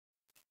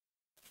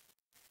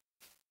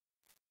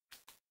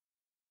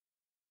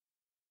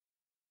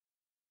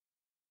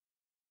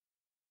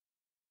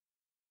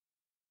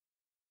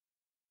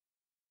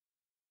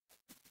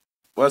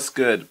What's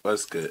good?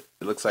 What's good?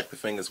 It looks like the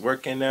thing is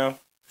working now.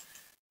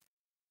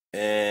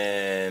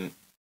 And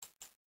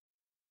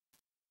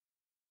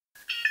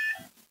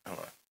hold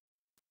on.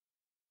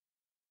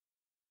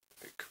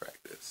 Let me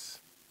correct this.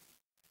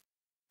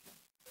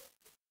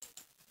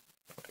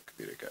 My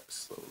computer got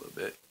slow a little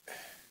bit.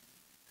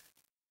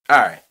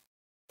 Alright.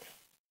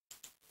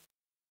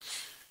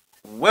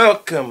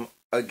 Welcome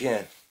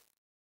again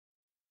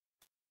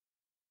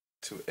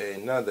to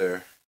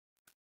another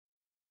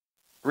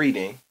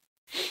reading.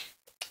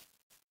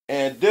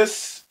 And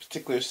this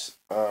particular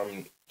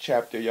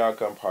chapter, y'all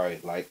gonna probably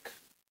like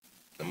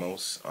the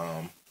most.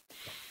 I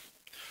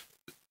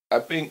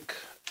think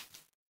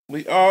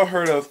we all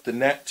heard of the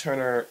Nat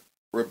Turner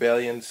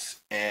rebellions,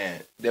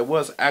 and there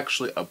was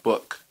actually a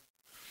book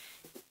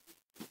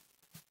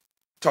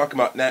talking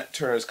about Nat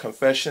Turner's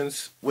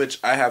confessions, which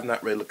I have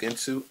not really looked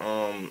into,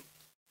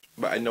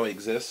 but I know it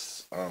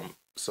exists.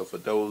 So for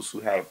those who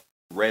have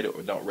read it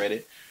or don't read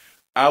it,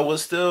 I will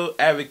still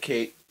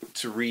advocate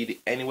to read it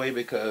anyway,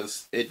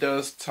 because it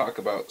does talk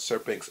about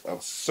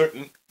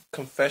certain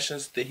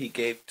confessions that he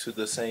gave to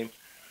the same,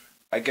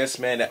 I guess,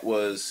 man that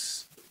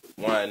was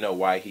want to know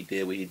why he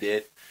did what he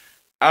did.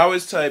 I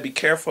always tell you, be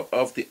careful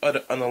of the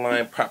other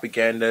underlying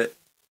propaganda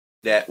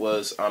that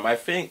was, I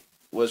think,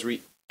 was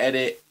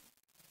re-edited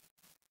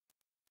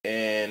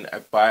and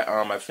by,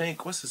 I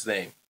think, what's his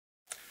name?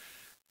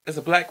 It's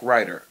a black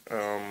writer.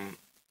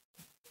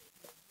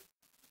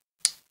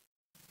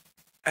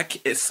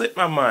 It slipped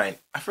my mind.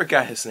 I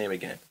forgot his name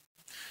again.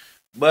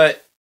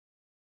 But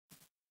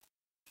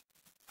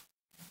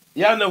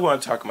y'all know who I'm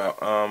talking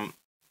about.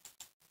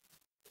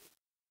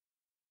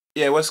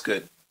 Yeah, what's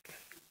good?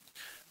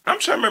 I'm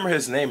trying to remember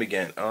his name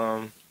again.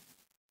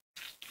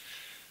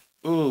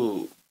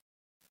 Ooh.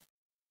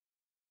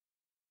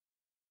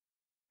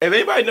 If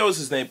anybody knows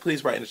his name,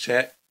 please write in the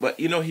chat. But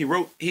you know,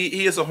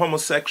 he is a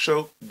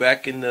homosexual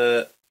back in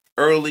the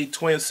early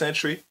 20th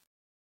century.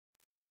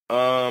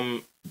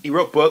 He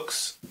wrote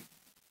books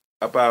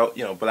about,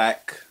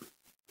 black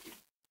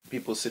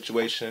people's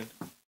situation,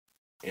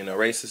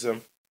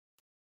 racism.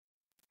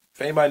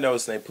 If anybody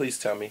knows his name, please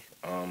tell me.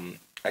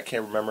 I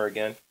can't remember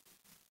again.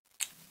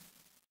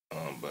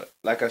 But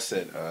like I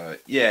said,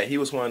 yeah, he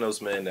was one of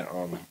those men that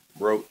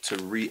wrote to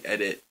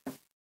re-edit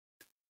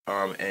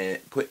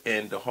and put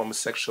in the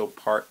homosexual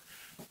part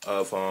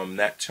of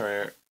Nat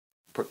Turner,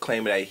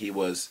 proclaiming that he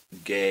was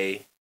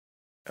gay,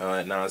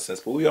 nonsense.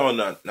 But we all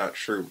know not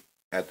true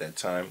at that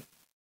time.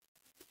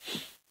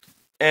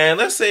 And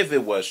let's say if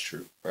it was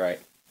true,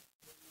 right?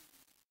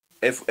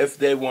 If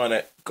they want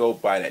to go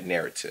by that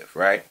narrative,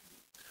 right?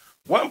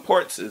 What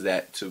importance is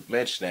that to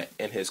mention that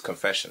in his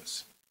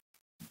confessions?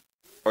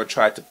 Or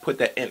try to put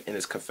that in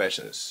his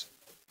confessions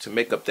to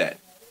make up that?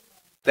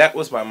 That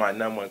was my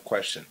number one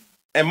question.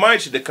 And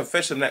mind you, the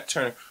confession of Nat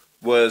Turner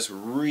was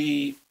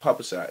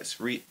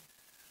republicized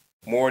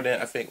more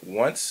than, I think,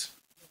 once.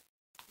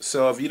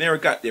 So if you never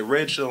got the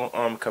original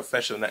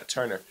confession of Nat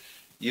Turner,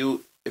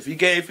 if you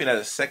gave it as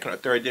a second or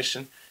third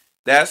edition,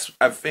 I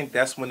think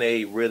that's when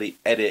they really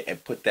edit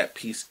and put that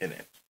piece in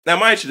it. Now,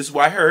 mind you, this is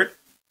what I heard.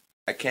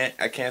 I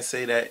can't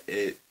say that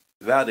it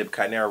validated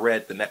because I never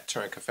read the Nat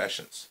Turner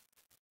confessions.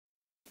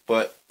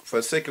 But for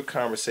the sake of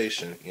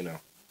conversation,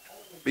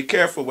 be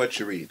careful what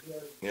you read.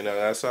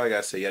 That's all I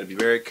gotta say. You gotta be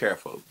very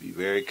careful. Be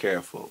very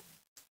careful.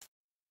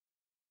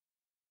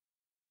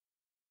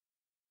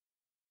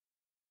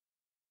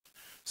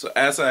 So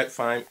as I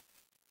find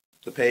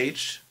the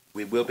page,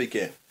 we will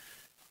begin.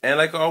 And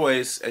like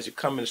always, as you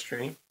come in the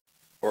stream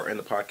or in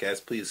the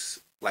podcast, please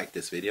like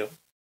this video.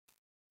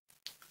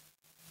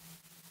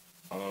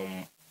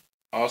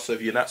 Also,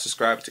 if you're not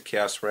subscribed to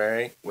Chaos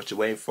Rain, what you're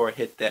waiting for,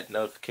 hit that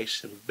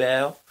notification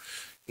bell.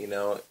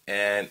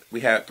 And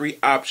we have 3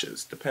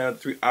 options. Depending on the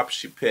 3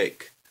 options you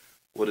pick,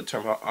 will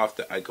determine how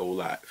often I go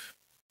live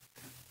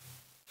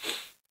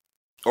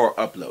or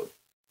upload.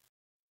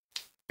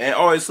 And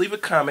always leave a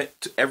comment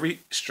to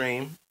every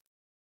stream,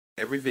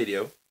 every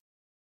video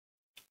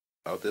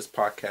of this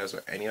podcast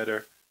or any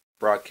other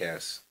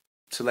broadcast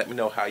to let me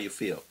know how you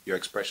feel, your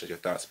expressions, your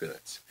thoughts,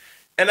 feelings.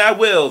 And I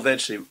will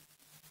eventually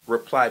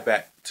reply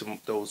back to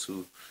those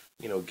who,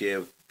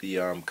 give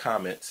the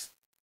comments,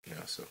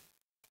 so.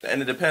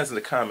 And it depends on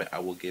the comment, I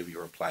will give you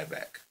a reply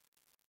back.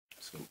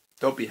 So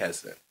don't be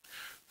hesitant.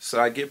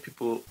 So I give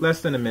people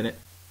less than a minute,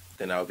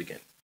 then I'll begin.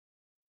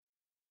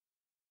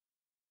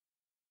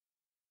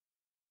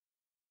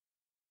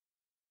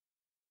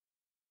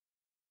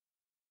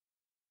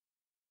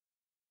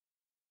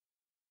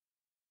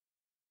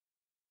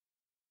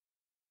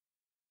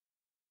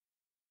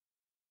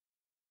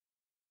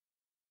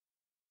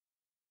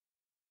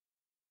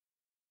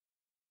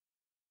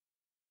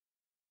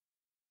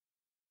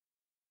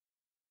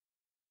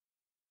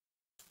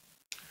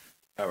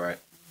 All right.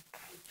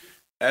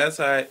 As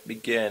I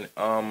begin,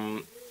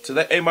 to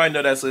let anybody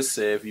know that's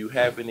listening, if you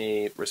have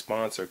any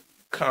response or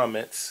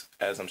comments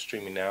as I'm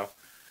streaming now,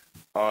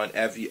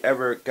 have you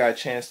ever got a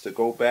chance to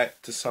go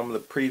back to some of the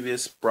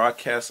previous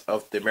broadcasts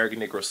of the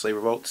American Negro slave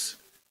revolts,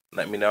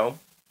 let me know.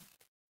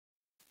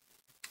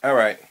 All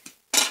right.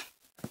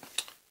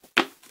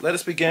 let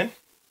us begin.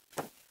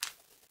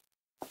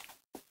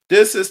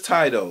 This is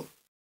titled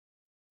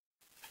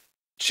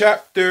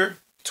Chapter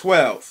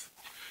 12,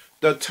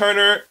 The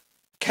Turner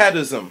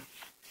Catechism.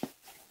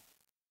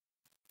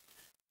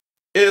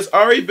 It has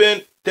already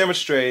been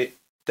demonstrated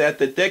that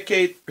the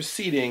decade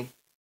preceding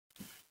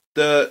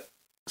the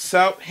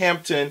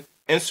Southampton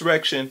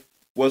insurrection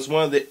was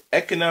one of the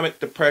economic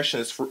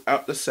depressions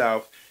throughout the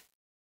South,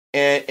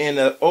 and in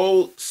the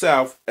Old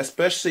South,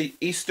 especially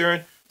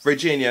Eastern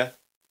Virginia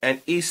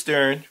and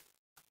Eastern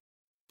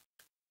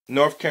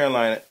North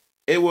Carolina,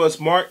 it was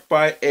marked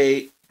by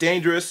a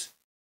dangerous,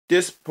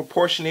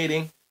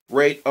 disproportionating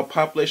rate of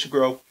population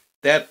growth,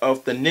 that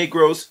of the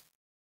Negroes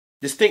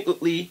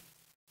distinctly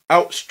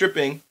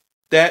outstripping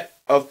that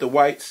of the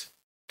whites.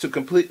 To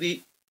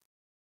completely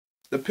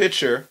the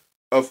picture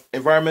of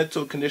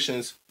environmental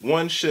conditions,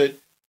 one should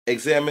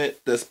examine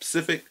the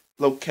specific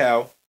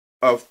locale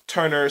of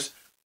Turner's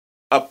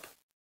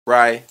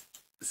uprising.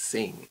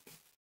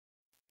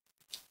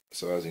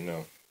 So as you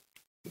know,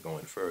 we're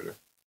going further.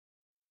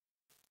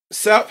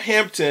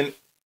 Southampton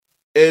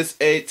is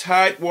a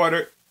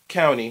tidewater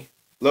county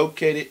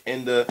located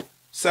in the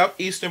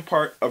southeastern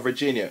part of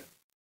Virginia,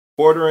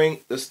 bordering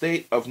the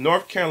state of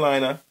North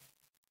Carolina,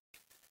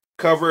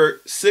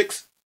 covered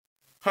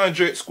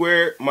 600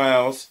 square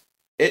miles.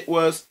 It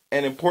was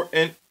an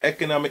important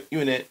economic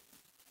unit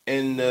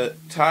in the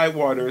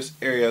tidewaters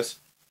areas.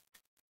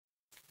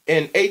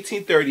 In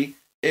 1830,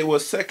 it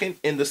was second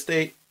in the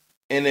state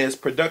in its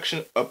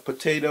production of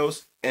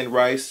potatoes and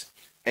rice,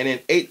 and in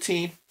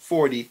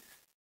 1840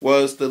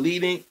 was the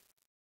leading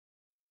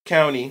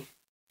county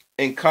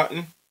in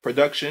cotton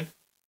production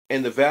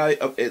in the valley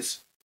of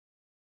its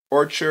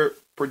orchard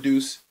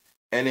produce,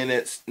 and in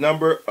its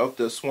number of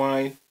the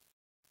swine.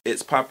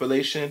 Its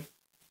population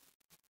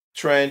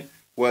trend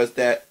was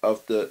that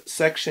of the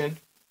section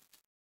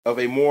of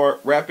a more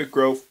rapid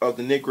growth of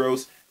the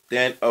Negroes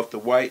than of the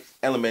white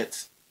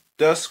elements.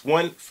 Thus,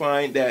 one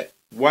find that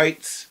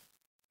whites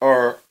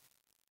are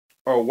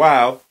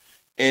while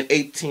in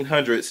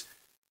 1800s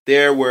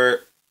there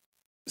were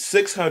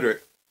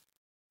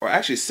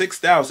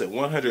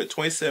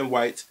 6,127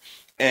 whites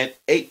and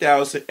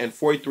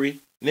 8,043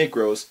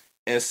 Negroes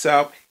in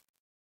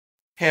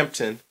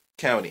Southampton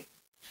County.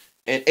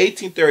 In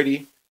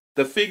 1830,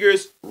 the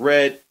figures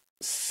read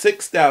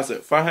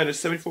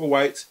 6,574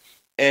 whites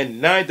and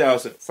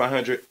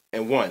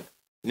 9,501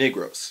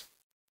 Negroes.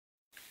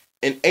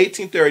 In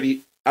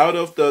 1830, out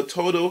of the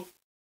total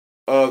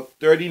of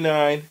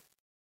 39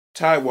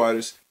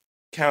 tidewaters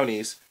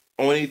counties,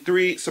 only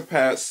 3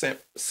 surpassed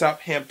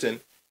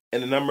Southampton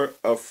in the number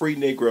of free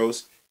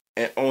Negroes,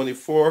 and only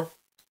 4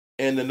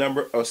 in the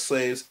number of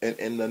slaves and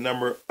in the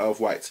number of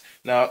whites.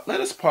 Now,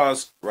 let us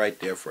pause right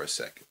there for a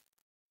second.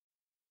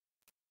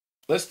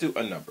 Let's do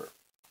a number.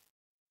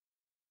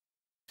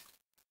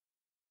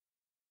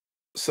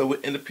 So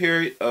in the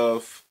period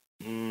of,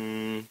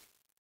 looks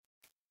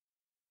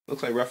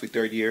like roughly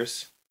 30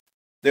 years,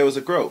 there was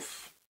a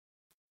growth.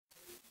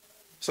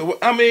 So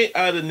how many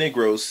out of the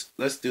Negroes,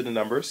 let's do the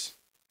numbers.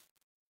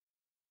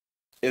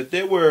 If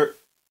there were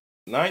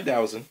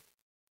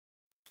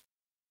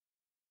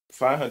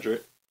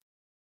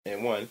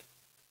 9,501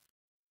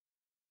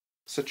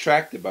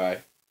 subtracted by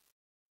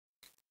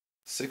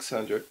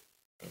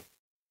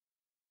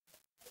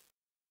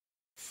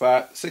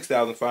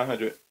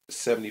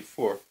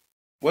 6,574,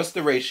 what's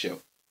the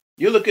ratio?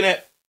 You're looking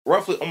at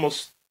roughly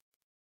almost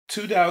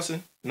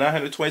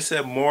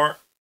 2,927 more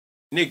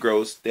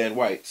Negroes than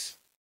whites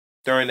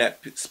during that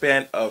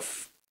span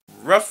of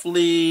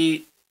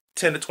roughly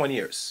 10 to 20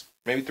 years,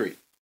 maybe 3.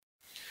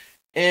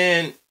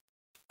 And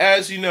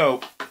as you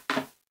know,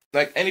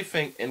 like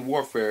anything in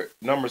warfare,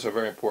 numbers are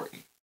very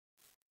important.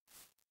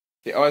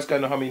 They always got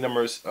to know how many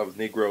numbers of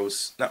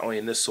Negroes, not only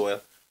in this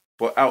soil,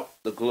 but out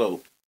the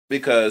globe.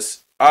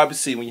 Because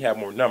obviously when you have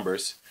more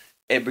numbers,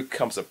 it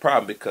becomes a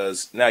problem,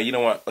 because now you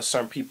don't want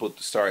certain people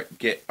to start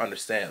get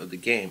understanding of the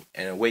game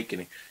and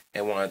awakening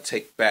and want to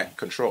take back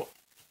control.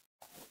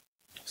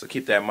 So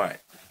keep that in mind.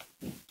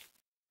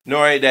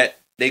 Knowing that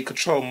they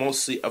control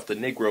mostly of the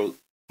Negro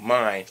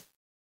mind,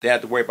 they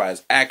have to worry about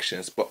his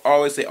actions, but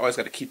they always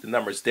got to keep the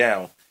numbers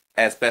down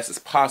as best as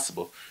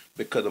possible,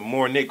 because the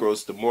more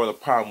Negroes, the more the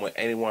problem when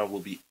anyone will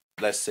be,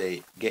 let's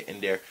say, get in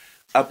their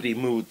uppity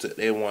mood.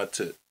 They don't want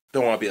to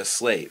be a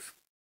slave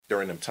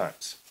during them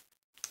times.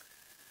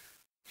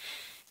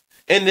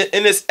 In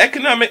this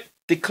economic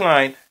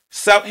decline,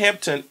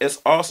 Southampton is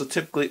also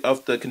typically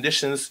of the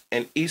conditions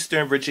in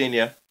Eastern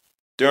Virginia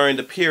during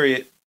the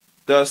period.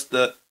 Thus,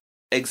 the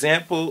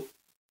example,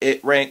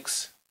 it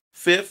ranks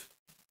 5th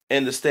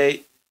in the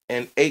state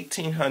in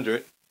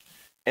 1800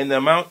 in the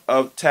amount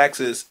of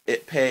taxes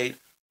it paid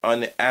on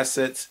the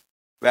assets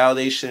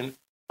valuation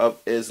of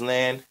its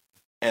land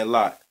and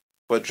lot,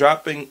 but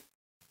dropping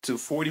to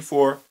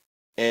 44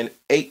 in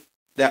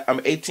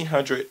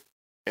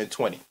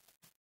 1820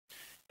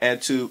 and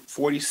to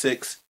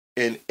 46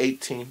 in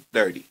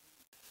 1830.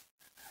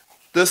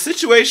 The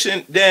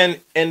situation then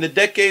in the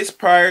decades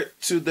prior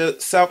to the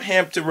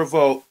Southampton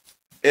Revolt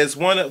is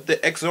one of the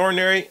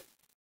extraordinary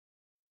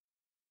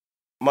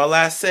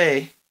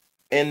Molasse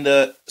in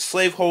the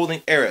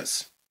slaveholding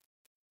eras.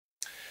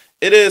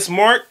 It is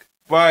marked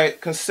by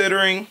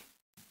considering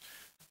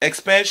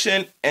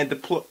expansion and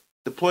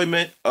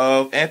deployment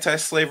of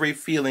anti-slavery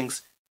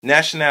feelings,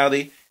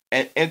 nationality,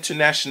 and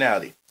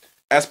internationality.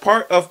 As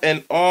part of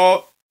an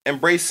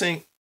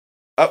all-embracing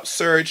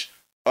upsurge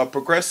of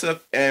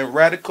progressive and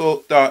radical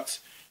thoughts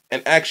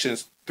and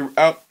actions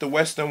throughout the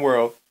Western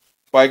world,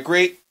 by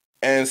great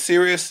and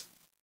serious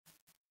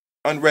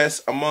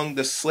unrest among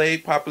the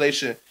slave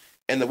population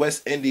in the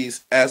West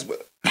Indies as well,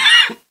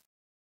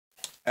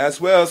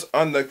 as well as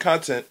on the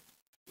continent,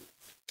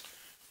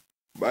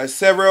 by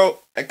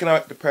several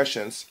economic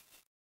depressions,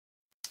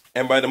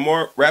 and by the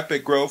more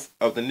rapid growth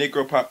of the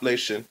Negro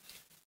population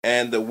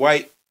and the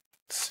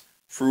whites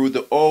through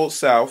the Old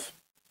South,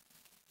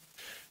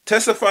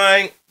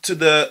 testifying to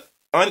the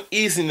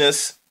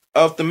uneasiness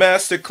of the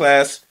master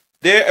class,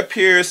 there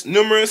appears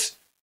numerous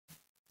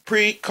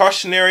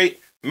precautionary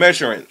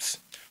measurements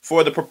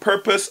for the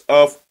purpose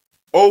of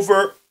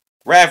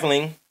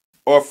over-raveling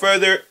or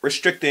further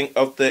restricting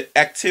of the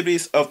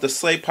activities of the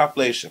slave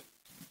population,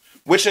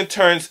 which in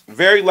turn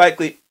very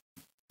likely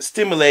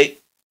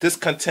stimulate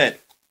discontent.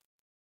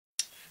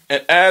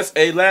 And as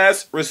a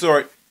last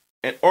resort,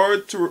 in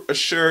order to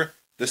assure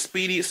the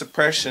speedy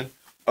suppression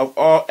of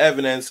all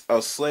evidence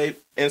of slave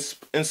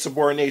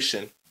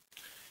insubordination,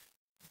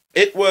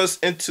 it was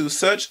into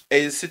such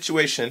a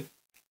situation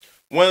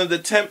one of the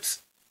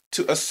attempts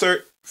to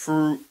assert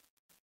through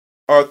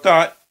or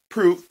thought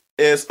proof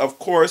is of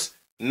course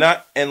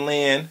not in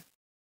land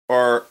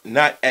or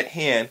not at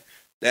hand,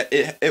 that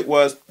it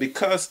was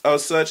because of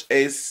such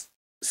a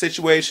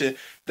situation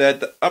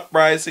that the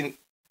uprising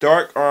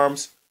dark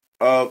arms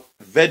of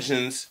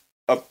vengeance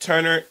of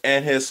Turner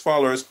and his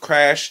followers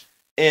crashed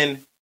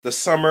in the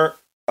summer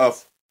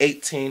of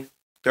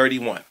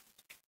 1831.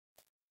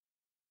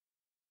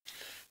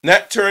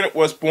 Nat Turner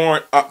was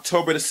born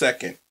October the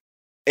 2nd,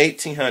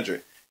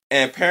 1800,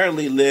 and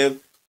apparently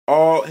lived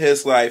all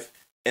his life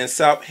in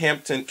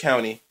Southampton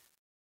County.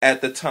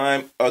 At the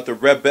time of the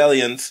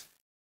rebellions,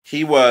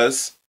 he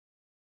was,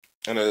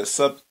 and a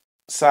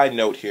side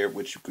note here,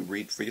 which you could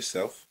read for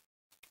yourself,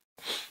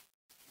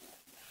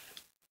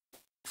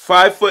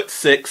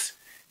 5'6"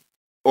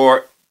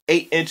 or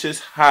 8 inches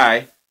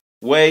high,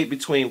 weighed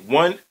between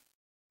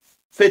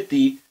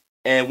 150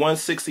 and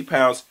 160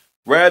 pounds,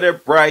 rather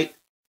bright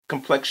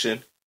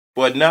complexion,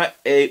 but not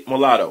a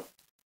mulatto.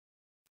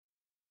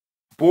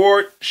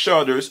 Broad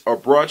shoulders,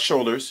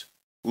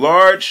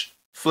 large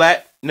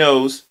flat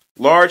nose,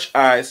 large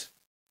eyes,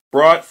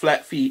 broad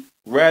flat feet,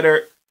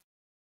 rather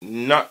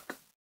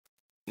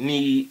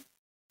knock-knee,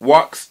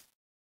 walks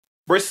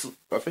I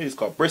think it's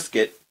called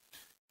brisket,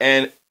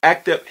 and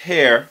active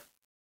hair,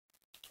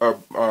 or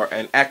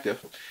an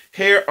active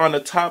hair on the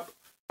top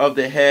of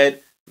the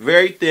head,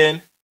 very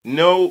thin,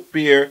 no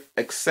beard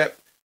except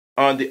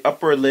on the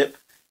upper lip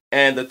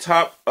and the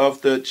top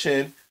of the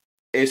chin,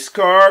 a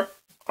scar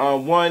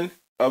on one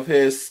of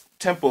his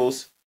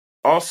temples,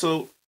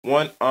 also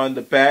one on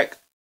the back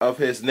of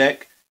his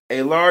neck,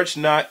 a large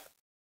knot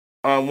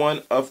on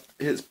one of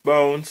his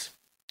bones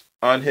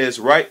on his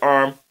right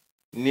arm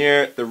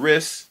near the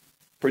wrist,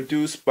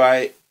 produced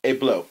by a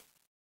blow.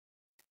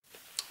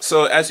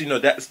 So, as you know,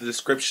 that's the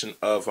description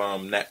of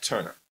Nat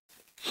Turner.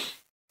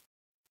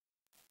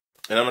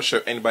 And I'm not sure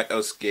if anybody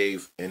else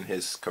gave in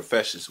his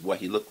confessions what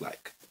he looked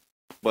like.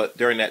 But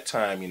during that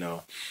time, you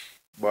know,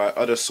 by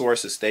other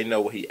sources, they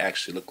know what he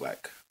actually looked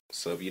like.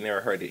 So if you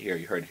never heard it here,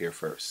 you heard it here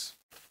first.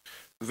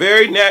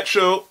 Very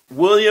natural,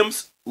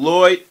 Williams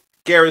Lloyd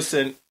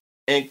Garrison,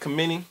 in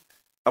commenting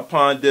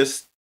upon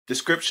this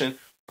description,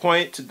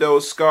 pointed to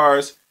those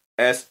scars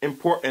as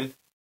important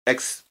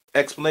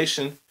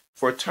explanation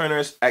for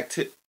Turner's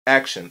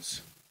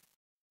actions.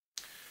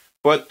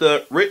 But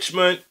the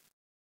Richmond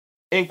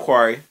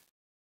Inquiry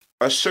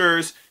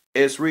assures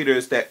its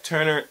readers that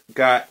Turner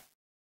got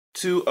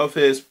 2 of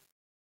his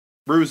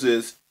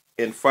bruises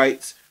in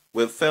fights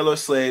with fellow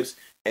slaves,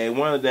 and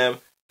one of them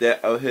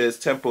that of his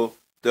temple,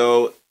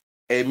 though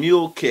a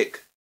mule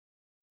kick.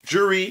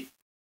 Jury,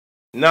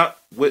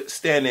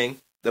 notwithstanding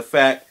the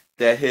fact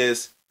that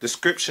his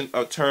description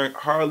of Turner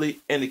hardly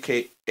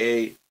indicate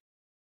a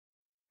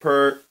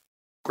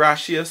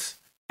pergracious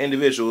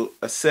individual,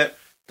 accept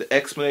the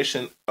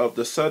explanation of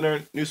the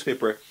Southern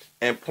newspaper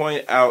and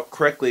pointed out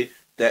correctly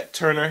that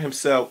Turner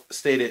himself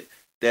stated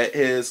that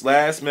his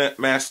last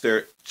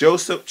master,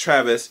 Joseph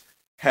Travis,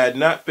 had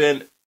not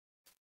been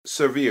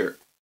severe,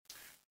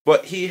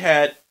 but he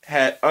had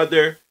had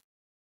other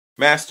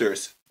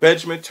masters,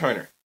 Benjamin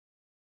Turner,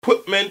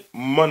 Putman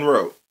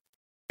Monroe,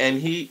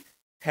 and he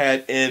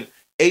had in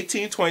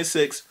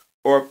 1826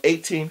 or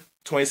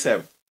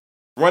 1827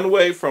 run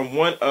away from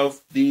one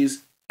of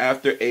these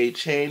after a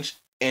change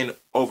in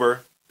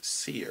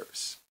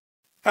overseers.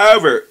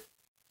 However,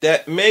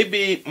 that may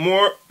be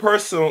more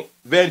personal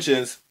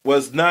vengeance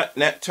was not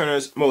Nat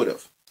Turner's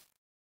motive.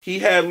 He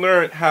had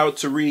learned how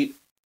to read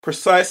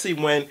precisely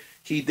when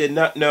he did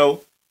not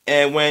know,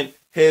 and when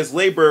his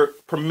labor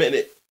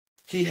permitted,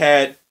 he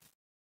had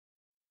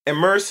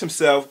immersed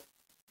himself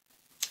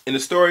in the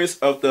stories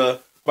of the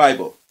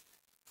Bible.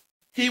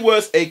 He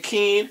was a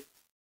keen,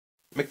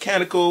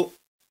 mechanical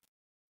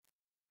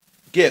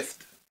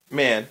gift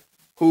man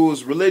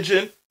whose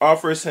religion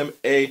offers him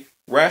a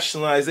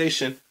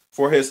rationalization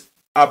for his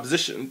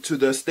opposition to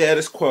the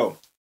status quo.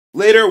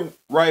 Later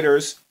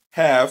writers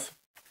have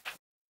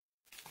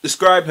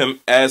described him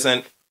as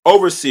an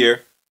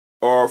overseer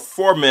or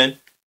foreman,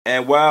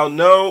 and while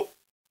no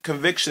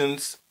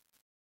convictions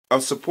are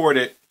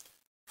supported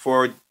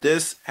for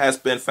this has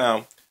been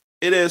found,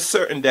 it is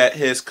certain that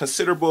his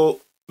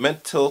considerable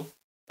mental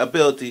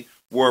ability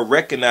were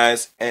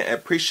recognized and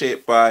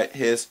appreciated by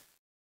his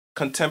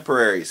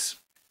contemporaries.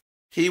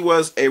 He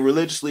was a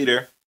religious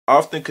leader,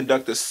 often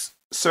conducted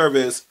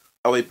service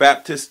of a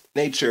Baptist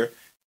nature,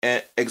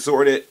 and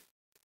exhorted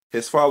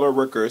his follower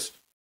workers.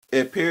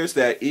 It appears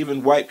that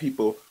even white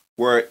people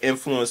were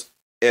influenced,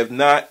 if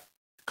not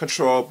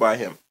controlled by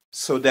him,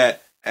 so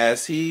that,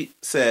 as he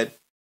said,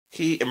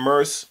 he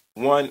immersed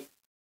one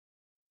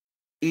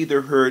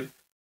either heard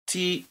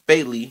T.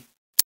 Bailey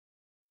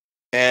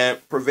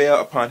and prevail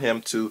upon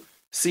him to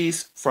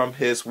cease from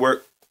his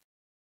work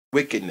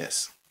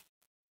wickedness.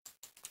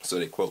 So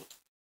they quote.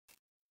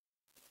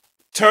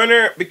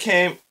 Turner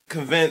became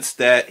convinced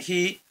that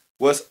he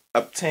was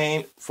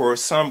obtained for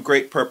some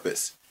great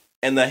purpose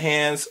in the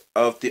hands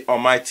of the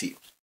Almighty.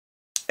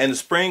 In the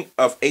spring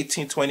of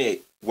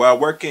 1828, while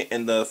working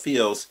in the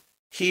fields,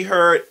 he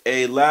heard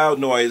a loud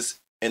noise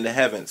in the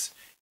heavens,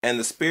 and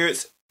the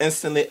spirits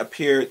instantly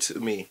appeared to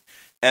me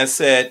and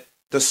said,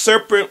 the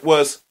serpent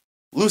was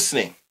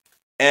loosening,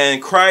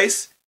 and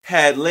Christ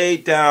had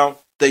laid down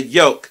the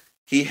yoke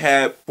he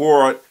had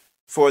borne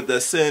for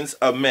the sins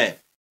of men,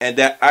 and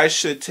that I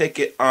should take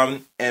it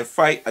on and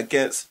fight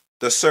against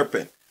the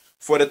serpent.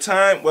 For the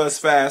time was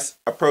fast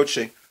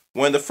approaching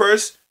when the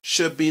first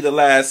should be the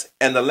last,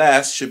 and the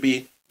last should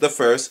be the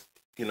first.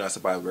 You know, that's a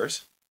Bible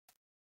verse.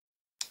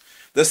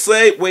 The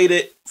slave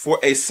waited for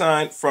a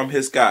sign from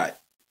his God.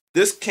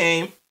 This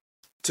came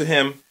to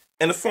him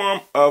in the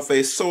form of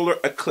a solar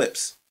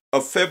eclipse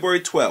of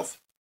February 12th,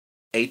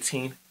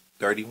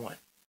 1831.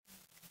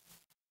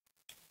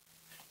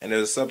 And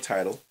there's a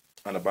subtitle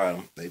on the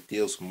bottom that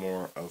deals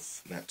more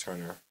of Nat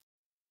Turner,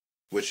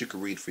 which you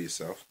can read for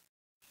yourself.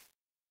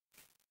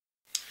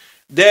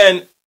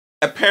 Then,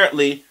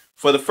 apparently,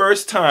 for the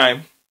first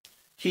time,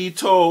 he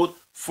told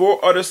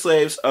 4 other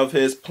slaves of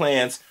his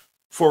plans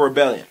for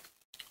rebellion.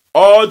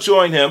 All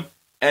joined him,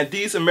 and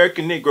these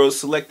American Negroes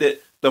selected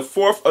the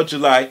 4th of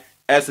July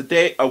as the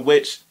day of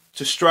which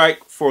to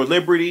strike for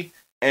liberty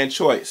and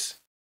choice,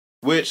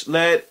 which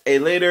led a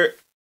later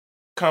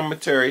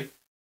commentary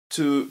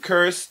to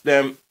curse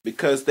them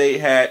because they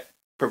had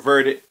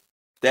perverted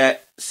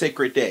that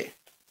sacred day.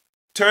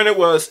 Turner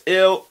was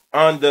ill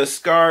on the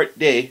scarred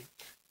day,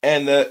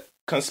 and the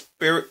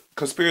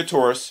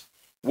conspirators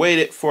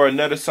waited for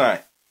another sign.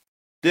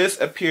 This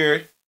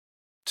appeared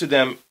to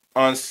them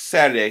on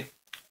Saturday,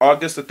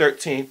 August the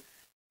 13th,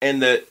 in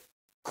the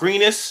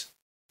greenish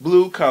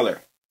blue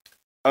color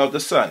of the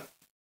sun.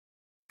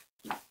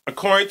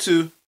 According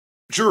to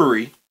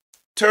Drury,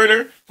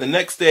 Turner the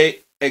next day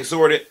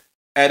exhorted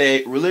at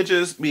a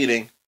religious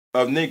meeting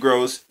of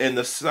Negroes in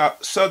the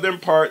southern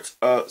parts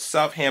of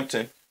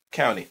Southampton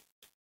County,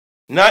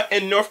 not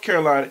in North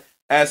Carolina,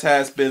 as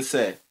has been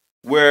said,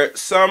 where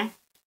some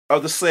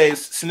of the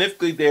slaves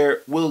significantly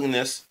their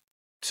willingness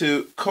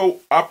to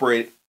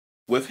cooperate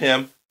with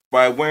him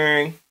by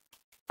wearing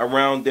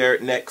around their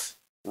necks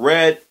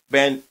red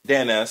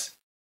bandanas,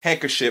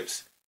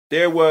 handkerchiefs.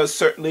 There was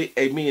certainly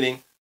a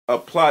meeting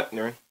of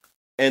plotting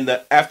in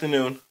the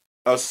afternoon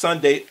of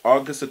Sunday,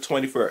 August the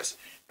 21st,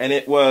 and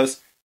it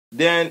was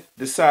then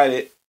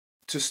decided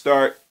to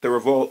start the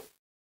revolt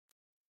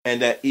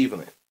and that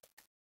evening.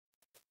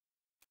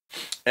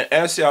 And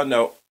as y'all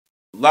know,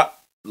 a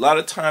lot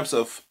of times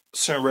of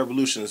certain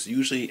revolutions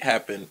usually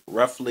happen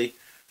roughly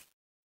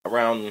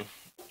around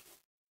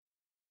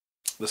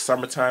the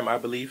summertime, I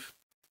believe,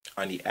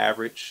 on the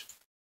average.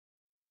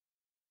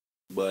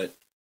 But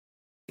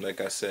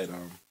like I said,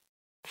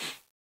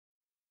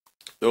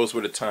 those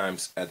were the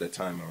times at that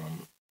time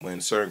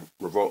when certain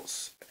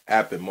revolts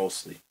happened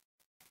mostly.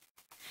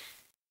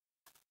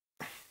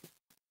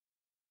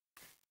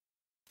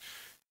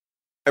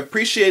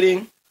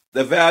 Appreciating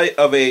the value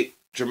of a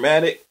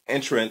dramatic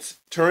entrance,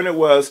 Turner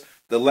was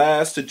the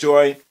last to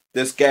join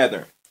this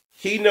gathering.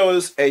 He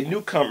noticed a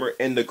newcomer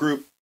in the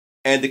group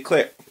and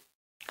declared,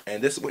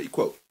 and this is what you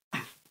quote,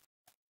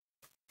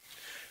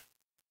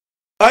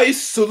 I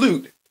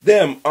salute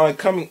them on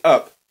coming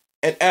up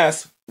and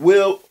ask,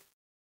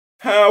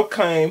 how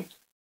came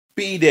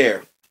be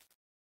there?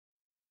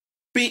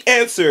 Be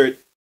answered,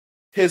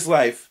 his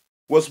life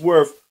was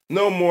worth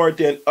no more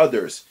than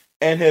others,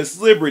 and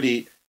his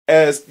liberty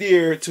as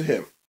dear to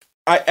him.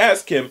 I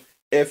asked him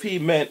if he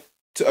meant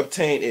to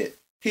obtain it.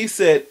 He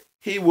said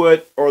he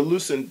would or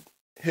loosen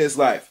his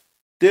life.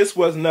 This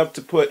was enough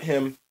to put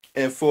him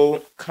in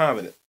full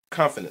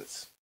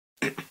confidence.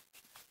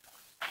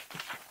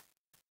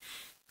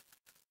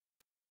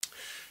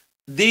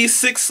 These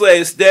 6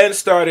 slaves then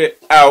started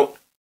out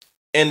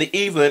in the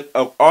evening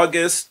of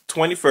August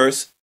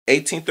 21st,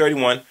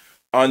 1831,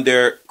 on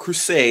their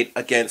crusade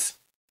against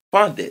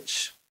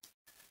bondage.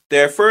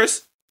 Their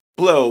first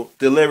blow,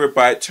 delivered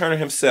by Turner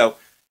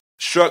himself,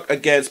 struck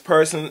against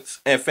persons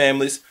and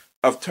families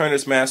of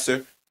Turner's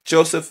master,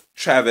 Joseph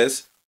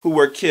Travis, who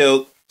were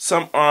killed.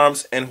 Some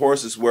arms and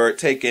horses were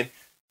taken.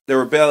 The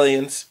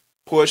rebellions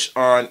pushed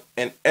on,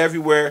 and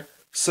everywhere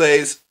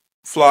slaves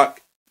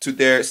flocked to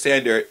their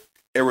standard,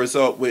 a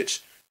result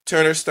which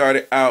Turner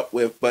started out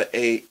with but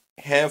a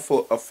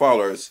handful of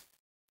followers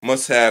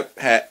must have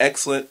had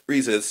excellent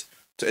reasons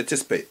to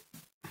anticipate.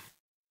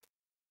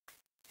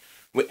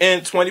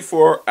 Within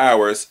 24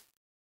 hours,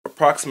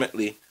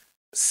 approximately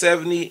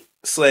 70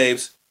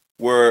 slaves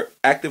were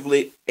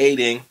actively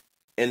aiding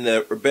in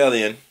the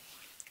rebellion,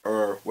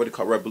 or what do you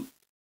call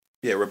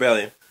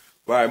rebellion.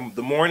 By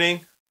the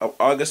morning of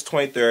August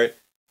 23rd,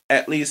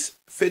 at least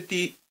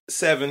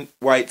 57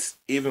 whites,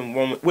 even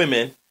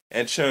women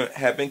and children,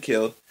 had been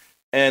killed,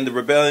 and the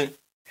rebellion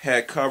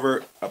had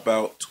covered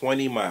about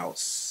 20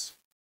 miles.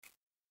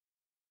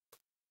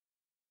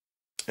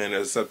 And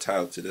there's a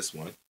subtitle to this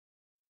one.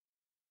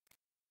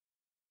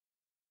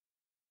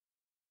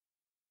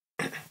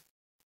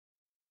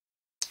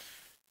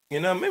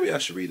 Maybe I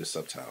should read the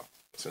subtitle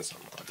since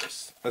I'm on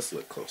this. Let's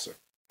look closer.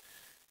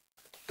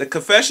 The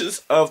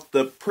confessions of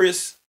the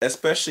priests,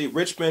 especially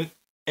Richmond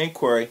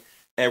Inquiry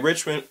and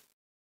Richmond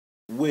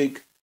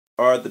Whig,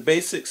 are the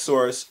basic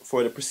source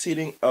for the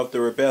proceeding of the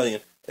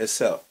rebellion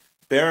itself,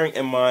 bearing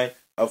in mind,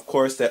 of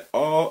course, that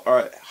all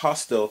are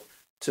hostile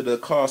to the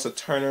cause of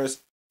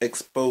Turner's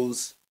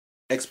expose.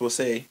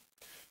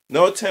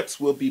 No attempts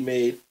will be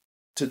made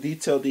to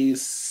detail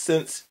these,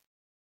 since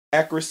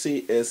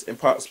accuracy is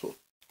impossible.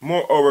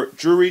 Moreover,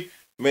 Drury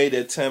made the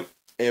attempt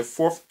in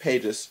 4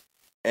 pages,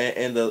 and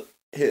in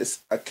his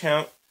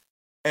account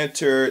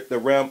entered the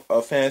realm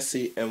of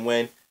fantasy, and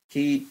when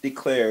he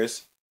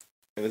declares,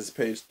 and this is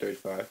page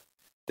 35,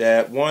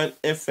 that one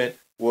infant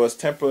was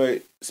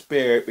temporarily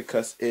spared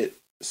because it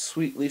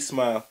sweetly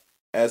smiled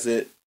as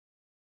it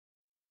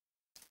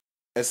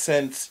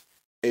ascends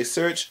a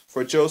search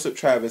for Joseph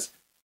Travis,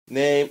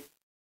 name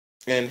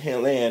and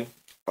land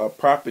of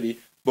property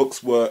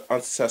books were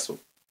unsuccessful.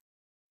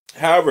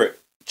 However,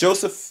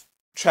 Joseph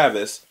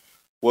Travis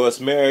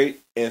was married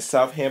in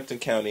Southampton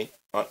County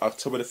on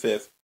October the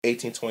 5th,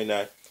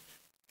 1829,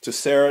 to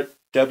Sarah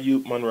W.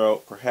 Monroe,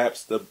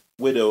 perhaps the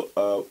widow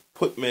of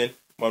Putman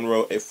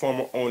Monroe, a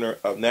former owner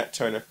of Nat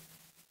Turner,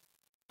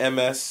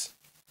 MS,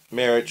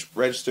 marriage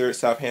registered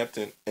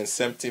Southampton in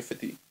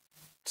 1750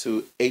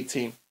 to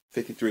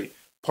 1853.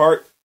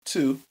 Part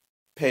 2,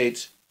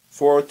 page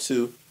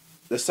 402.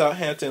 The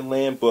Southampton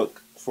Land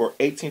Book for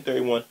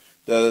 1831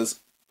 does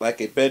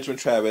like a Benjamin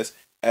Travis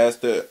as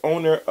the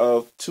owner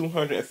of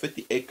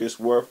 250 acres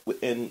worth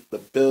within the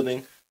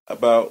building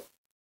about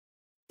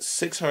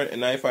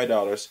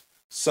 $695,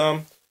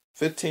 some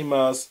 15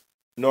 miles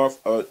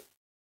north of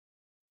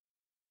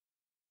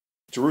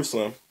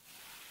Jerusalem.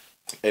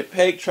 A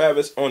Peg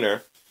Travis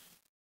owner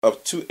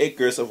of 2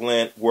 acres of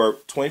land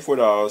worth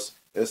 $24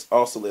 is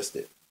also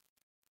listed.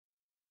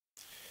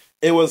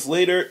 It was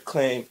later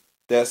claimed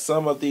that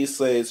some of these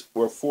slaves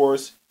were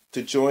forced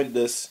to join.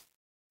 This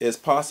is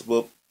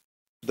possible,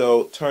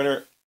 though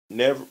Turner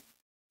never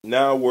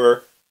now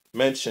were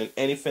mentioned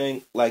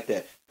anything like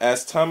that.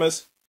 As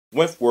Thomas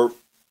Wentworth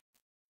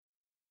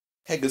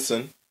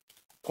Higginson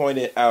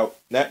pointed out,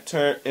 Nat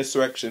Turner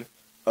insurrection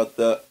of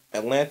the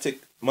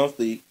Atlantic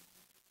Monthly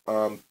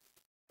of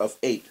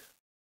 8.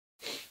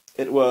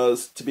 It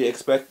was to be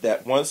expected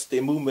that once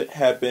the movement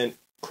had been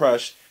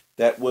crushed,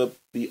 that would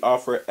be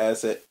offered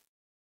as an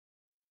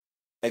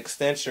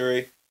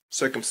extensionary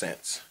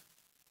circumstance.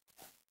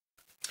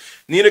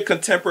 Neither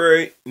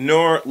contemporary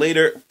nor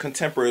later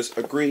contemporaries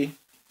agree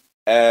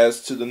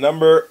as to the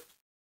number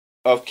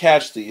of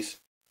casualties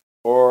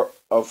or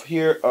of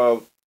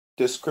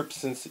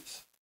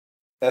discrepancies,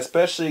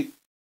 especially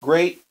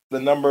great the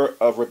number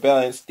of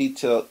rebellions.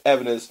 Detailed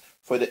evidence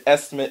for the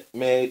estimate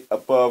made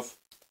above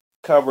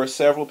cover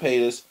several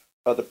pages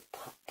of the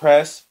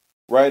press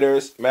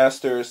writer's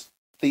master's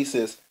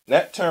thesis,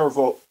 Nat Turner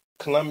Revolt,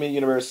 Columbia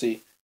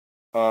University,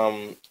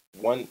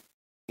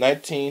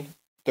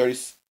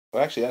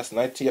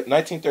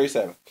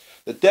 1937.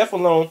 The death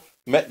alone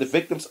met the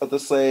victims of the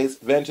slaves'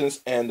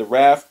 vengeance, and the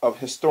wrath of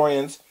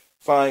historians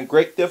find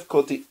great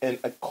difficulty in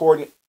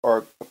according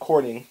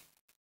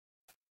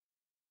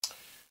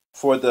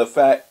for the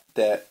fact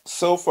that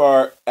so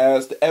far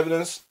as the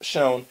evidence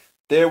shown,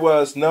 there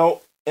was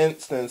no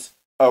instance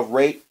of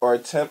rape or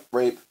attempt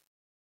rape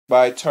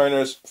by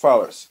Turner's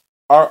followers.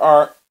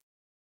 R.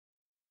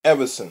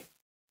 Elwison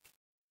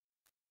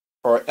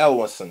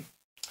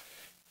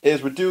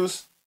is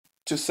reduced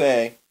to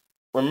saying,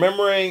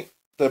 remembering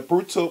the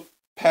brutal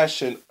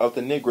passion of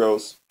the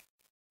Negroes,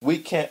 we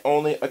can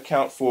only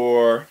account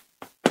for.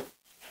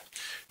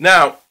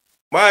 Now,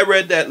 when I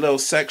read that little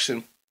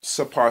section,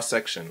 subpar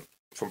section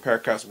from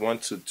paragraphs 1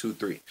 to 2,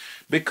 3,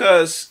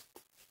 because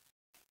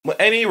with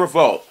any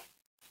revolt,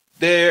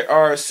 there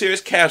are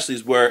serious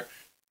casualties where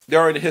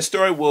the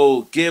historian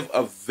will give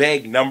a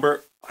vague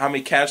number, how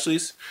many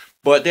casualties,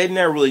 but they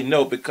never really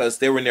know because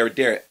they were never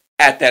there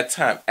at that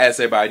time, as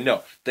everybody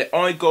know. They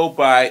only go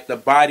by the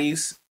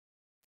bodies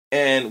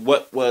and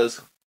what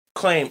was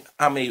claimed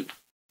how many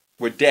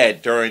were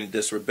dead during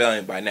this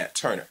rebellion by Nat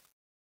Turner.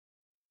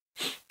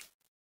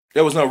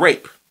 There was no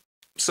rape.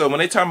 So when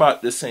they talk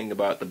about this thing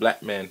about the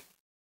black man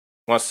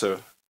wants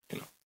to,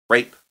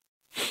 rape,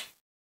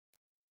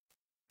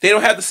 they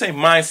don't have the same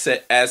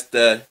mindset as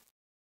the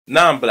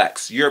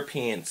non-blacks,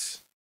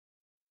 Europeans.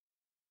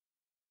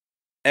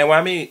 And what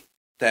I mean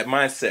that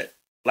mindset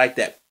like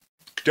that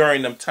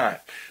during them time.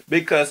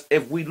 Because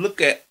if we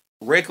look at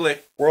regular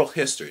world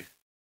history,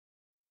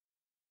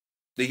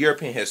 the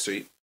European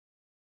history,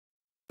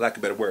 lack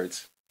of better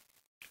words,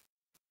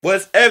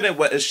 what's evident,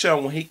 what is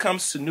shown when he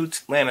comes to new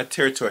land or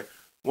territory,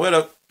 what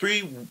are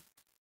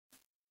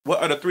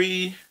the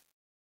three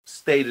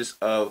stages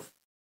of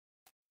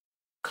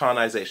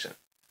colonization?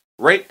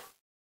 Rape,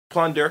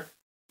 plunder,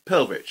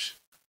 pillage.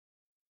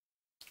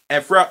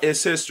 And throughout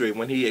his history,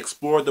 when he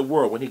explored the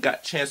world, when he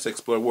got a chance to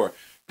explore the world,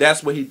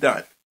 that's what he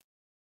done.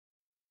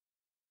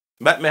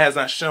 Black man has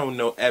not shown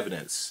no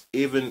evidence,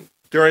 even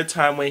during a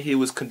time when he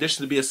was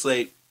conditioned to be a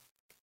slave,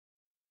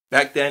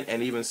 back then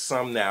and even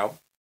some now,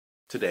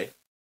 today.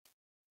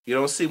 You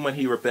don't see when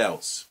he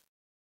rebels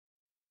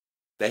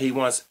that he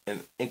wants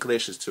an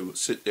inclinations to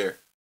sit there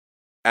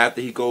after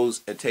he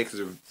goes and takes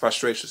his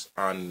frustrations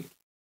on,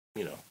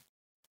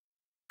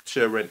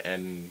 children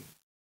and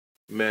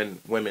men,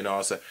 women,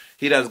 also.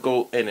 He doesn't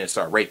go in and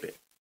start raping.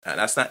 And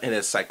that's not in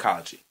his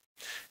psychology.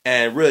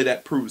 And really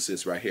that proves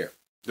this right here.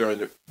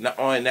 During not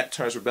only Nat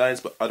Turner's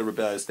rebellions, but other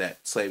rebellions that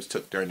slaves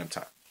took during that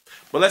time.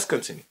 But let's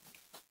continue.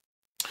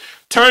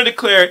 Turner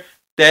declared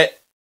that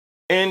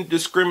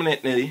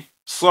indiscriminately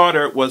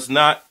slaughter was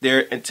not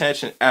their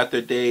intention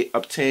after they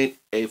obtained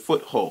a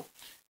foothold,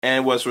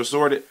 and was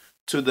resorted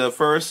to the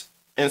first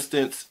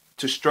instance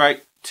to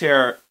strike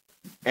terror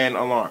and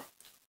alarm.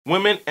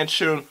 Women and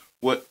children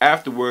would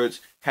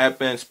afterwards have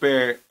been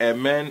spared,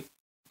 and men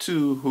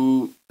too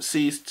who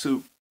ceased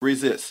to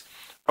resist.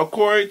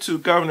 According to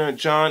Governor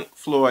John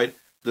Floyd,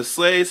 the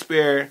slaves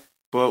spared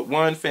but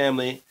one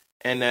family,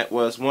 and that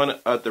was one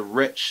of the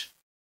rich,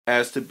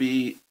 as to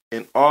be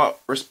in all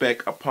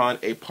respect upon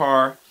a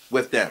par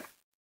with them.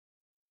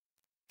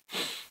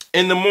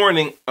 In the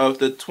morning of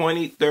the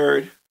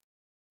 23rd,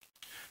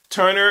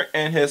 Turner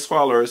and his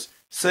followers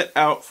set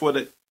out for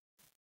the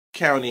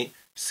county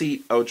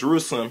seat of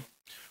Jerusalem,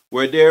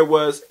 where there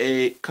was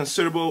a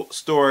considerable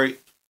store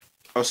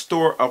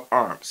of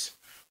arms.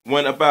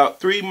 When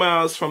about 3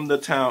 miles from the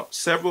town,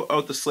 several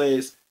of the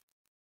slaves,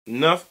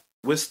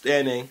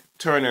 notwithstanding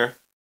Turner's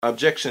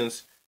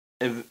objections,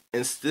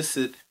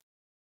 insisted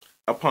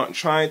upon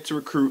trying to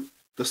recruit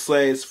the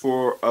slaves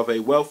of a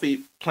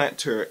wealthy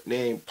planter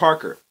named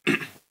Parker.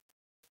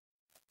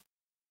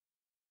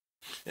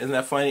 Isn't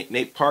that funny?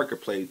 Nate Parker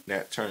played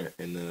Nat Turner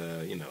in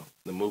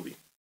the movie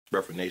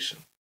Reformation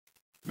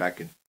back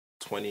in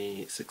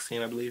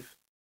 2016, I believe.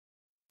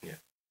 Yeah.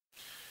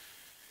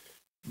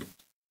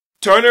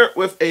 Turner,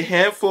 with a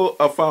handful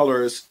of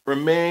followers,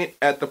 remained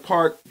at the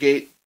park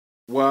gate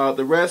while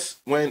the rest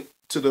went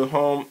to the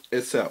home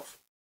itself.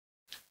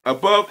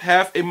 Above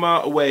half a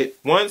mile away,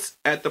 once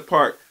at the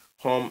park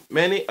home,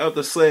 many of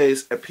the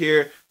slaves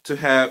appear to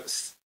have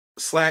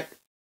slacked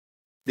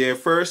their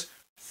first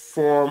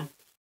form.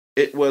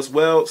 It was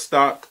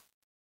well-stocked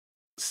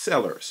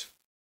cellars.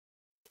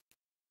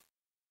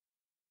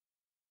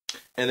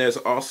 And there's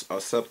also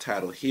a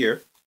subtitle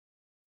here,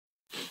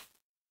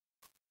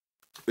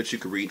 which you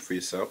can read for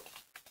yourself.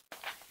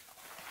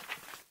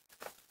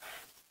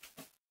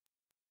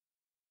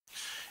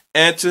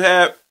 And to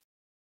have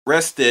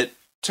rested,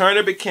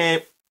 Turner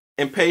became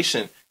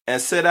impatient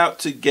and set out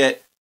to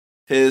get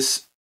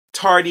his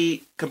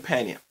tardy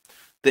companion.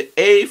 The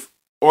 8th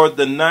or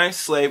the 9th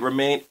slave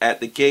remained at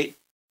the gate,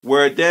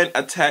 were then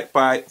attacked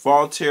by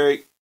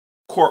voluntary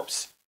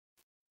corps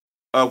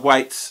of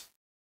whites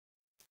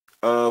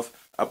of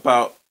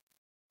about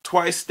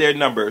twice their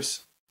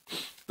numbers.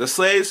 The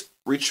slaves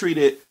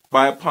retreated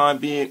upon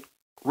being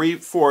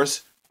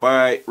reinforced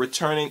by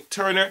returning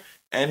Turner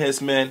and his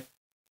men.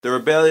 The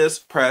rebellious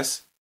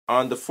press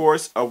on the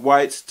force of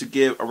whites to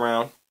give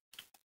around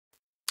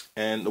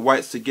and the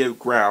whites to give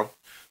ground.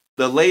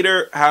 The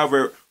later,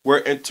 however, were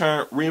in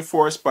turn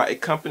reinforced by a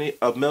company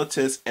of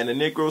militants and the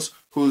Negroes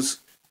whose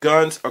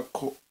guns,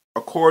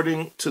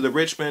 according to the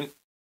Richmond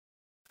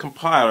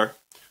compiler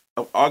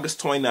of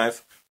August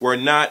 29th, were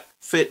not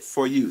fit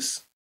for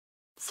use,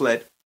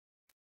 fled.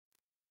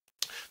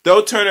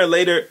 Though Turner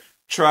later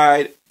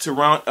tried to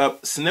round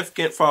up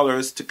significant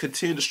followers to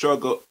continue the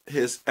struggle,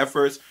 his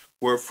efforts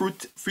were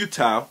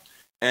futile,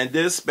 and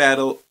this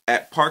battle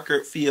at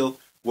Parker Field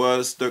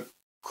was the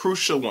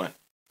crucial one.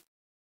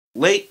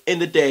 Late in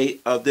the day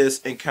of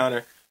this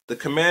encounter, the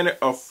commander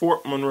of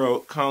Fort Monroe,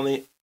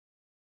 Colonel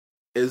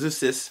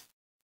Ezustis,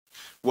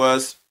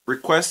 was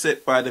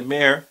requested by the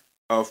mayor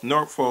of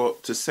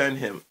Norfolk to send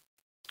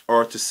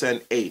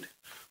aid.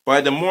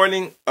 By the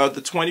morning of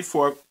the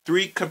 24th,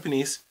 3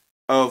 companies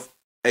of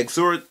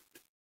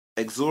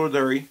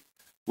auxiliary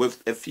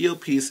with a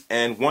field piece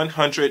and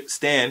 100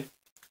 stand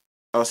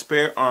of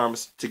spare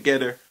arms,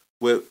 together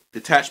with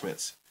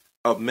detachments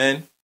of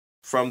men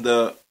from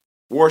the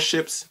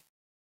warships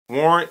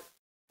Warrant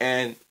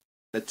and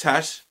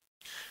Natasha,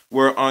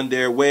 were on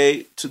their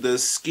way to the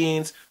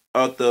scenes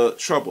of the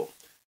trouble.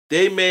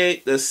 They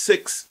made the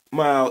 6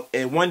 mile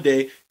in one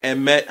day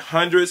and met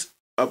hundreds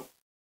of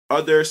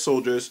other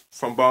soldiers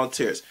from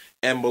volunteers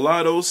and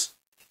militants,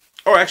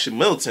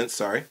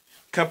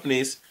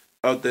 companies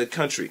of the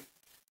country,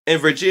 in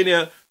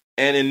Virginia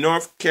and in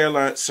North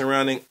Carolina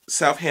surrounding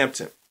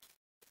Southampton.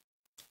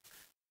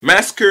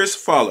 Massacres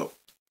follow.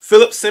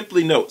 Phillips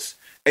simply notes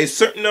a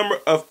certain number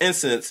of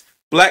incidents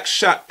blacks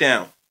shot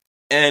down,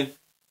 and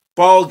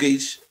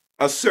Balgage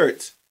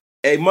asserts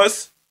a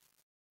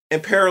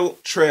impartial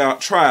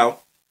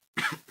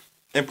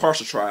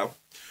trial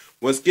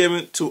was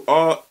given to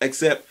all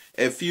except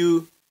a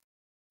few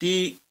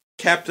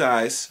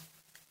decapitized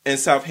in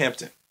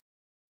Southampton.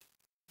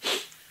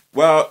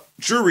 While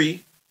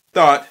Drury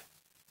thought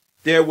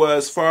there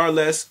was far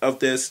less of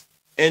this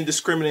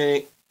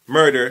indiscriminate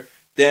murder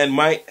than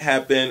might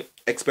have been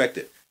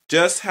expected.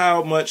 Just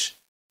how much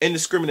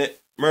indiscriminate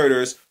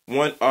murders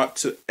one ought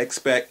to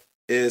expect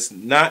is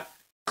not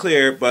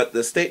clear, but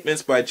the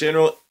statements by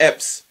General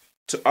Epps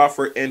to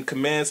offer in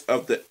commands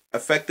of the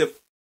effective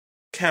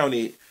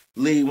county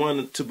lead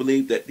one to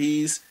believe that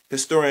these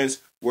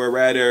historians were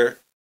rather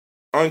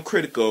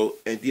uncritical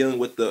in dealing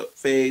with the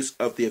phase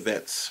of the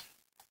events.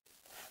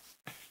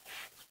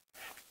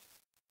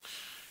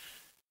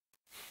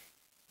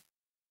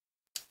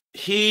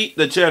 He,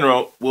 the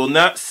general, will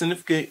not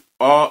significate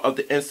all of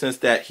the incidents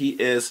that he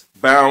is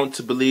bound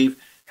to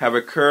believe have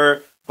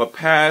occurred, but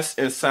pass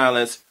in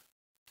silence,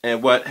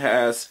 and what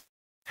has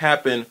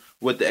happened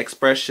with the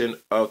expression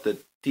of the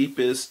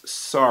deepest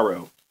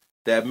sorrow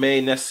that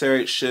may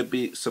necessarily should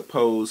be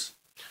supposed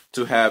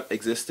to have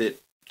existed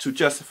to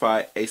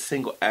justify a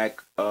single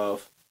act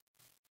of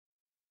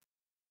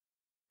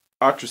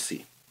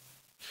atrocity.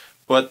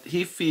 But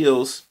he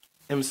feels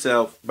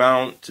himself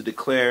bound to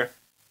declare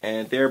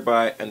and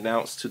thereby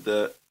announce to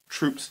the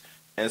troops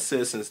and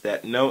citizens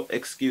that no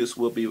excuse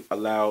will be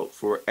allowed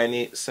for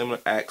any similar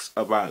acts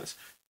of violence.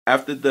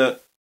 After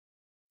the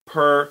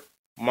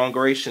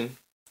promulgation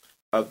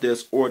of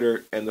this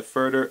order and the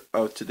further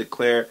to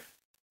declare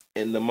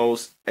in the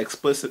most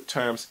explicit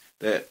terms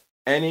that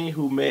any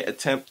who may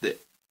attempt the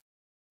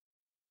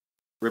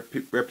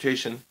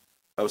repetition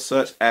of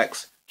such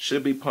acts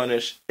should be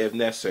punished, if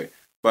necessary,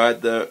 by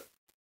the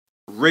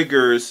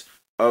rigors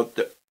of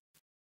the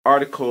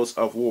Articles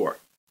of War.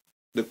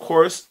 The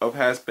course of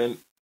has been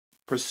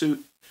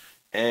pursued,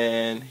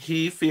 and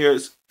he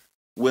fears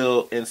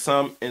will in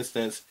some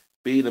instance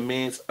be the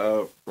means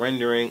of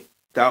rendering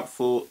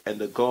doubtful and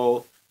the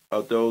goal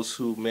of those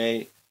who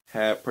may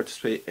have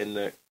participated in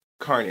the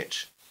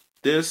carnage.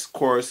 This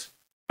course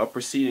of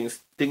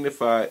proceedings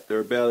dignified the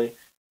rebellion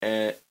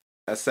and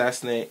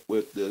assassinate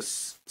with the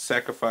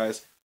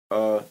sacrifice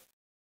of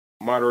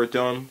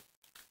martyrdom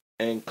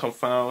and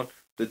confound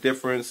the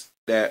difference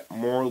that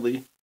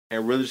morally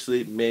and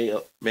religiously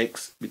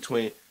makes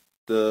between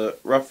the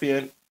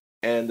ruffian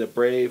and the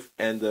brave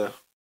and the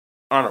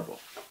honorable.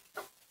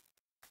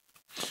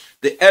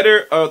 The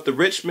editor of the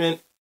Richmond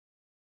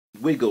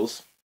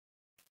Wiggles,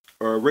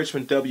 or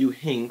Richmond W.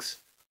 Hinks,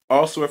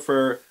 also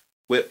referred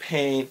with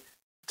pain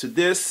to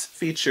this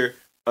feature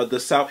of the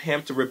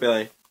Southampton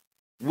Rebellion.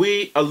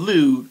 We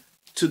allude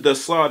to the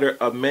slaughter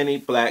of many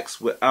blacks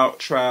without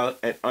trial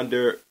and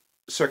under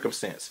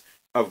circumstance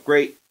of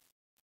great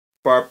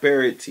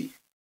barbarity.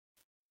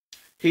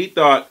 He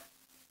thought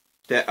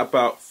that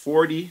about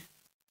 40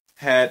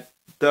 had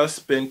thus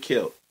been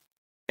killed,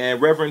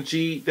 and Reverend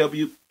G.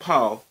 W.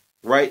 Powell,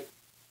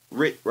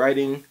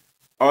 writing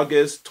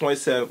August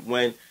 27,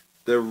 when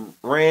the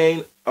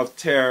reign of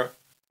terror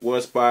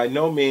was by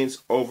no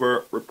means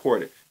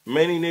over-reported.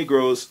 Many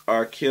Negroes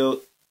are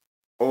killed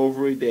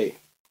every day.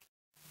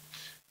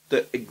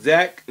 The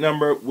exact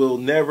number will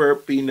never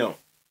be known.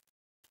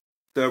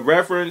 The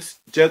reverend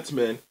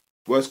gentleman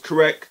was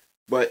correct,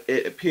 but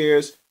it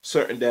appears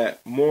certain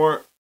that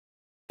more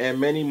and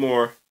many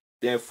more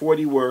than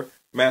 40 were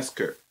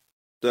massacred.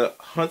 The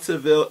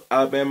Huntsville,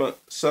 Alabama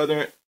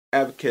Southern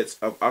Advocates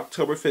of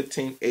October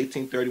 15,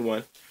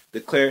 1831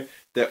 declared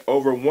that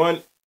over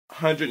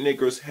 100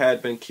 Negroes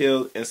had been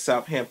killed in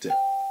Southampton.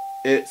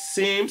 It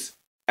seems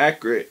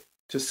accurate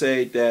to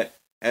say that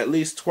at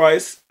least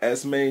twice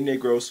as many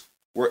Negroes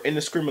were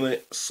indiscriminately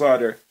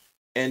slaughtered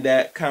in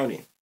that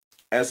county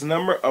as the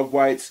number of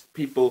white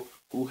people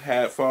who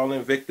had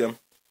fallen victim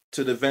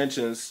to the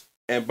vengeance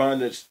and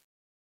bondage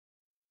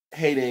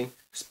hating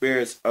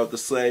spirits of the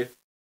slave,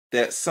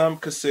 that some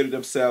considered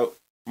themselves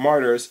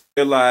martyrs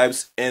their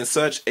lives in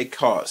such a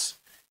cause.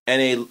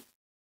 And a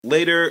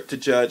later to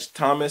Judge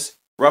Thomas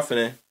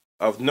Ruffin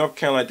of North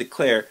Carolina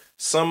declared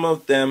some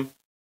of them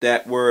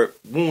that were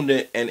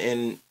wounded and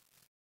in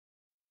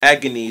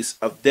agonies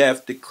of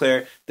death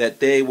declared that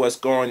they was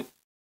going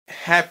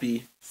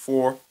happy,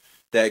 for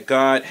that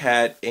God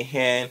had a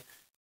hand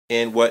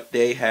in what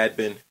they had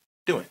been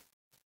doing.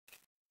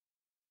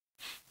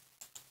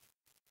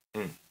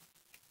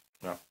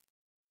 Well,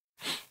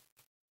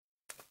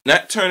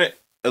 Nat Turner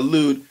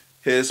elude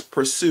his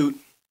pursuit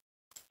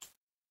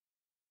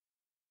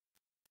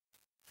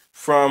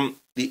from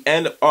the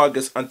end of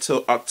August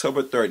until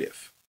October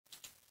 30th.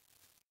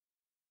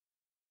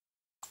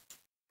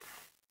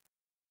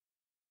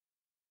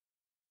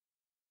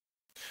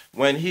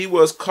 When he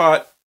was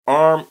caught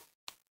armed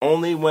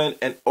only with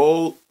an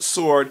old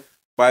sword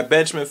by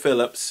Benjamin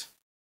Phillips,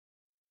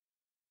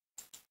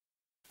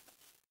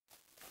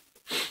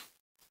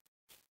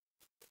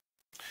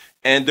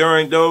 and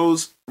during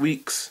those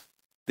weeks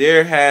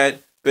there had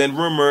been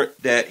rumor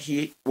that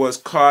he was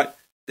caught,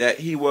 that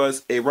he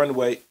was a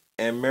runaway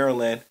in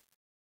Maryland,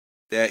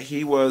 that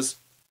he was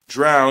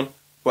drowned,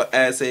 but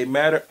as a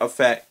matter of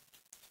fact,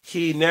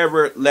 he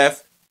never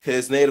left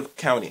his native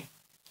county.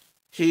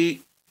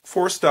 He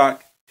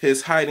forsook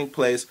his hiding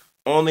place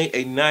only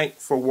a night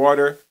for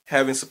water,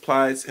 having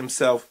supplied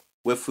himself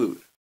with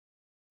food.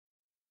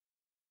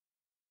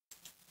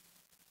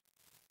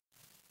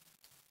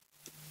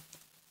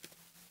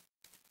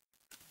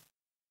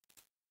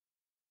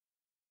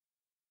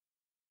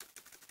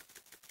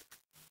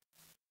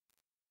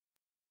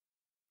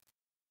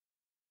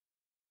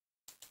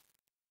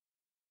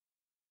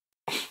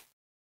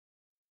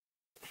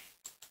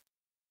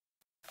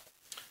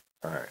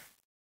 All right.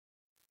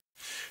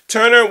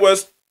 Turner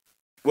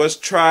was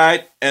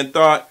tried and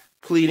thought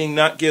pleading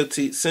not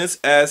guilty, since,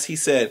 as he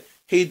said,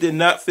 he did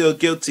not feel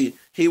guilty.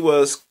 He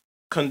was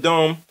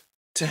condemned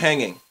to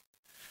hanging.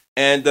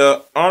 And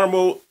the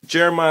Honorable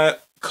Jeremiah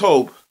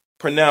Cobb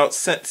pronounced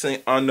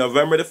sentencing on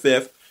November the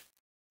 5th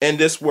in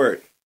this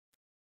word: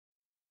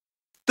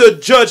 "The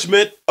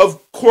judgment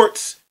of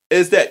courts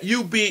is that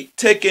you be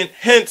taken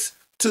hence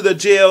to the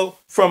jail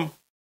from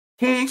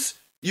whence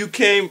you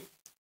came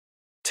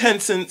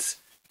thence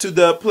to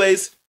the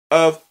place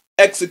of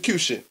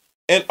execution,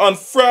 and on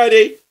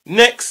Friday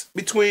next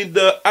between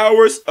the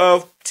hours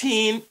of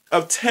 10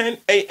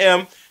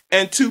 a.m.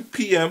 and 2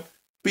 p.m.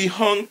 be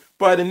hung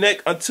by the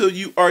neck until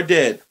you are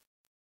dead.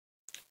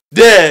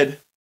 Dead,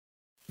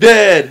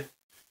 dead,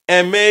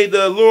 and may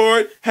the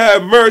Lord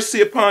have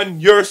mercy upon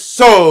your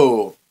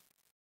soul."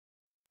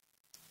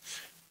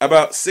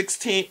 About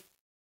 16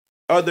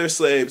 other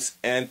slaves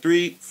and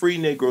 3 free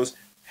Negroes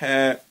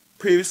had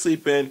previously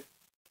been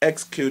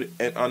executed,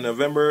 and on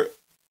November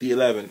the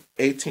 11th,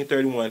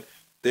 1831,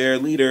 their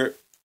leader,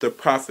 the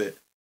prophet,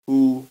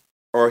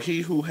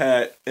 he who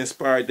had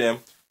inspired them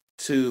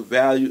to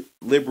value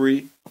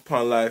liberty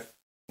upon life,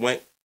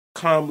 went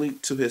calmly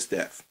to his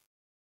death.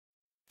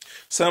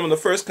 Some of the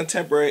first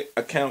contemporary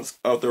accounts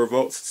of the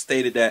revolts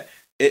stated that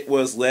it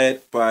was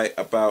led by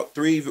about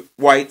 3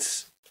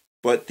 whites,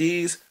 but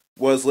these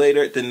was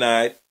later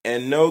denied,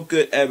 and no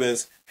good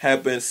evidence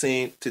have been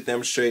seen to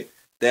demonstrate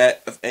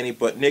that of any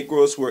but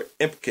Negroes were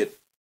implicated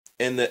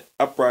in the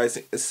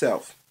uprising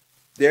itself.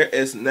 There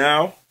is,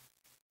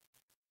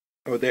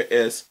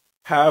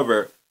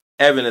 however,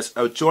 evidence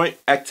of joint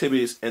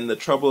activities in the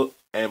trouble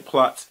and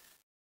plots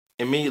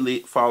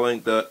immediately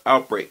following the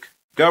outbreak.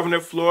 Governor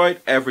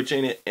Floyd of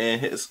Virginia, in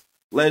his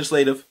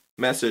legislative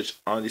message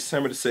on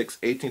December 6,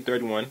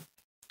 1831,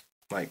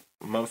 like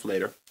a month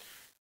later,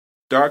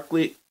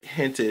 darkly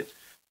hinted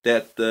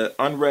that the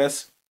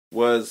unrest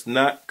was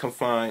not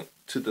confined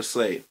to the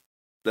slave.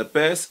 The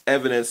best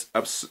evidence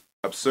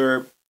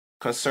observed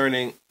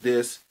concerning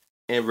this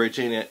in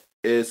Virginia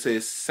is a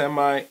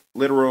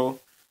semi-literal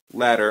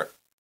letter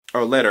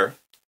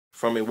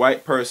from a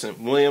white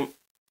person, William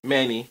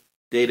Manny,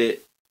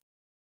 dated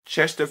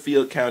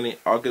Chesterfield County,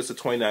 August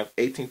 29,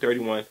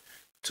 1831,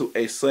 to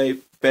a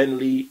slave, Ben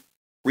Lee,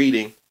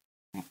 reading,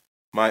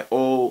 "My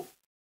old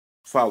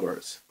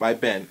followers," by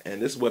Ben.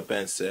 And this is what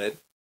Ben said: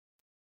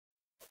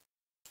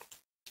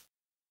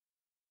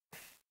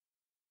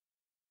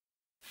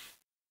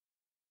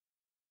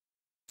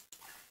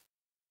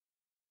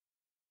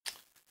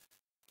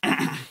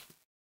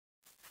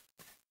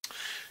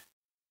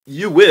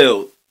 "You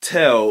will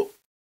tell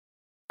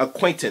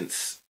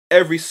acquaintance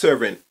every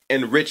servant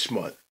in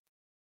Richmond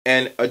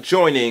and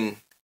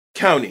adjoining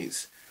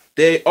counties,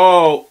 they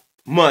all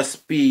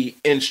must be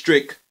in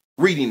strict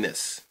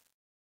readiness,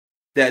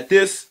 that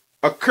this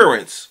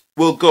occurrence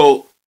will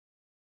go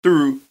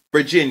through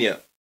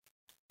Virginia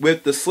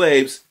with the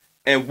slaves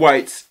and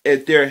whites,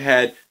 if there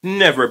had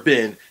never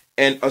been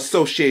an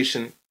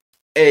association,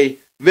 a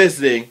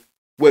visiting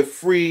with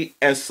free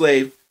and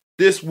slave,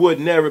 this would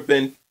never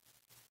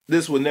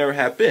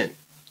have been.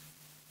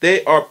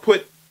 They are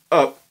put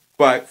up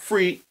by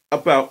free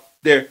about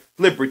their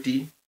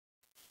liberty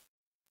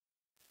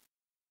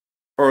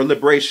or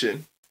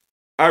liberation.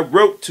 I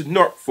wrote to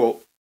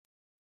Norfolk,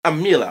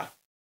 Amila,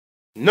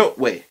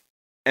 Noteway,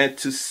 and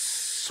to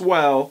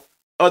swell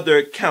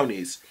other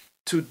counties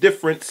to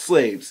different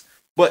slaves,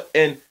 but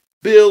in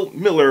Bill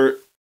Miller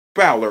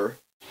Bowler,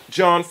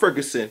 John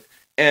Ferguson,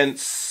 and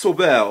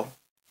Sobel,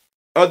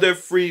 other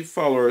free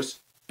followers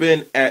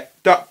been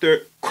at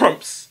Dr.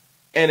 Crump's,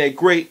 and a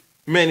great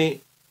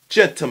many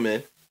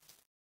gentlemen,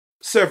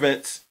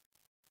 servants,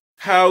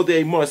 how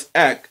they must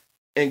act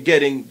in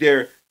getting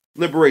their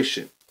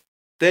liberation.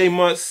 They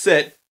must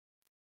set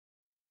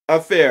a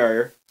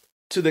fare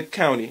to the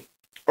county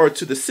or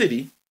to the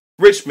city,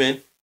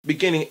 Richmond,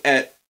 beginning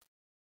at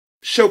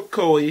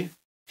Shokoi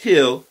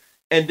Hill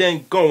and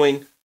then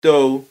going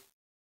though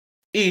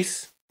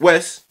east,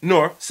 west,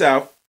 north,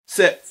 south,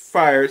 set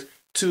fires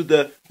to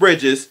the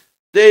bridges.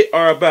 They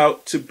are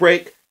about to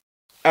break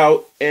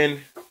out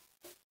in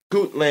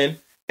Gutland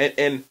and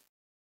in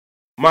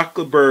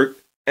Mecklenburg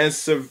and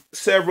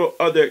several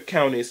other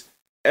counties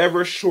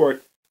ever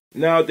short.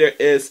 Now there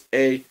is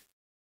a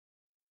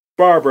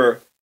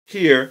barber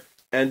here,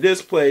 and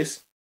this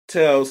place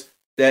tells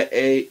that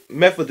a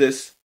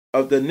Methodist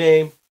of the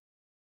name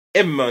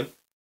Edmund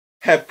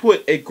had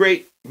put a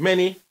great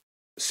many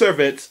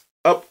servants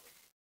up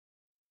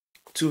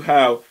to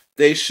how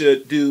they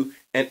should do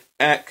and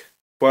act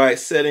by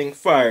setting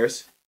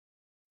fires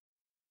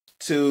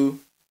to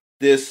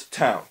this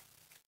town.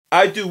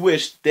 I do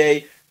wish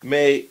they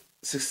may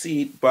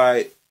succeed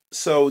by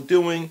so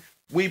doing.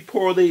 We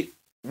poorly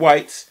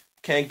whites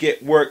can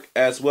get work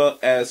as well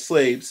as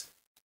slaves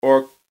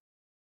or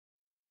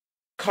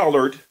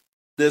colored.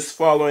 This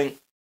following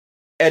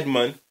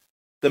Edmund,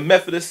 the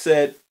Methodist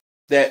said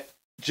that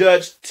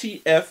Judge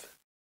T.F.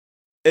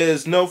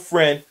 is no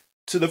friend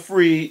to the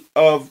free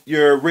of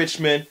your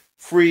Richmond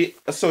Free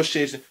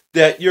Association,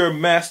 that your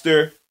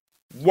master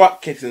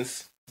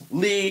Watkins,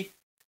 Lee,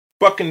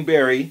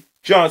 Buckenberry,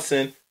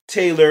 Johnson,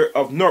 Taylor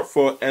of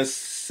Norfolk, and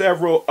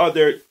several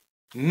other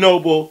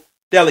noble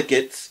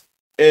delegates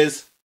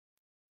is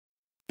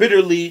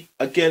bitterly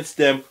against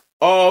them.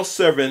 All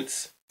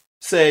servants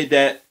say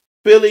that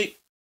Billy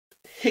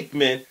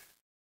Hickman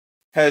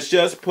has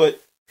just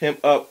put him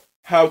up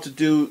how to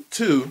do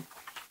to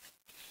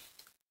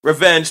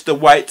revenge the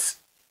whites.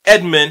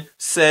 Edmund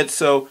said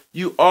so.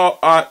 You all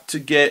ought to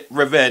get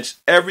revenge.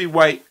 Every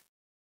white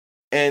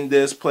in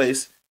this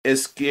place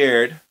is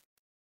scared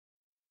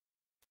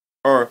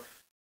or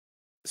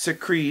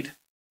secreted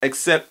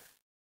except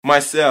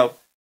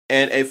myself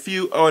and a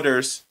few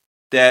others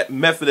that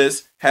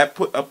Methodists have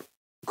put up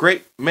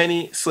great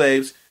many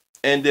slaves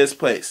in this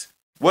place.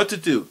 What to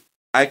do?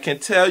 I can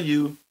tell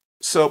you,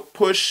 so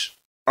push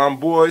on,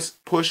 boys,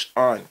 push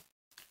on.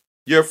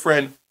 Your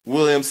friend,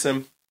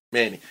 Williamson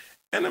Manny.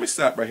 And let me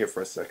stop right here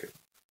for a second.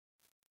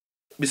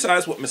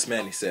 Besides what Miss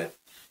Manny said,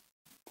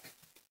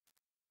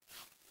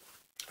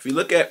 if you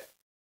look at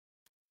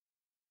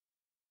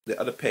the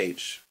other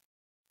page,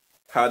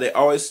 how they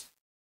always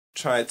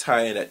try and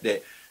tie in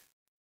that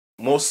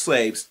most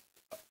slaves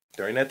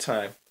during that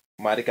time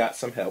might have got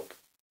some help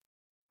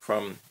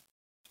from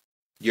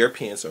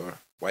Europeans or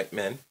white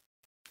men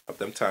of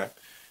them time,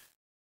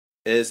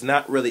 is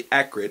not really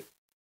accurate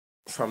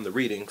from the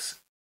readings.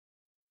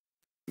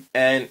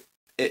 And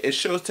it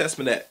shows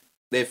testament that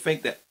they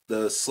think that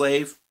the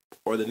slave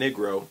or the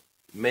Negro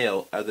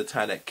male at the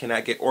time that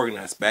cannot get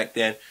organized back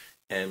then,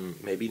 and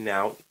maybe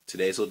now,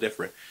 today's a little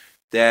different,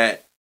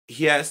 that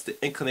he has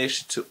the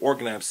inclination to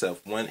organize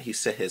himself when he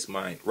set his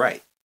mind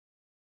right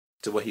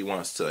to what he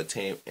wants to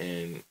attain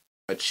and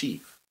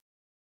achieve.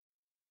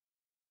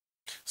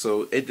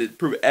 So it did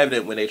prove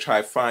evident when they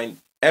try to find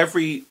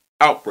every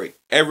outbreak,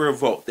 every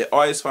revolt, they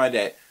always find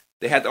that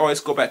they had to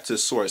always go back to the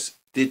source.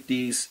 Did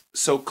these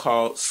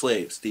so-called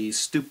slaves, these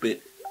stupid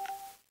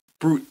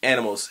brute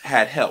animals,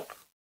 had help?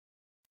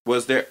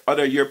 Was there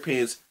other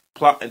Europeans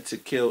plotting to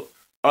kill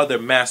other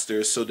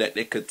masters so that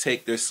they could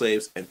take their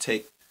slaves and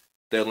take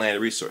their land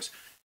and resource?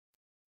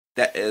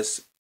 That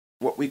is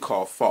what we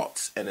call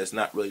false, and it's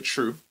not really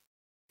true.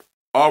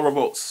 All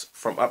revolts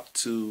from up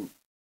to,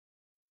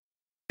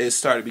 it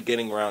started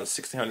beginning around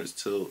 1600s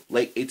to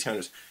late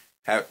 1800s,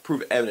 have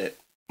proved evident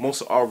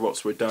most of all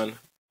revolts were done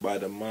by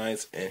the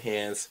minds and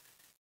hands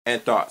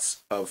and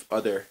thoughts of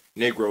other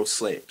Negro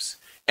slaves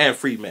and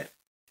free men.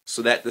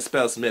 So that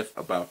dispels myth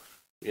about,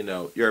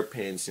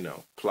 Europeans,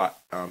 plot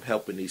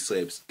helping these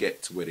slaves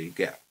get to where they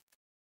get.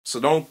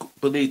 So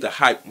don't believe the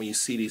hype when you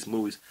see these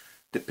movies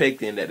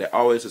depicting that there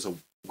always is a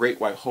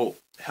great white hope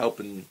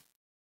helping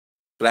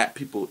black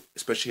people,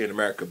 especially here in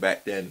America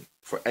back then,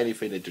 for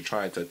anything that they're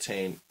trying to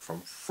attain from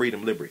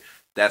freedom, liberty.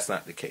 That's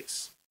not the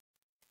case.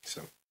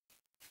 So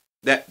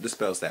that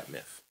dispels that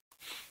myth.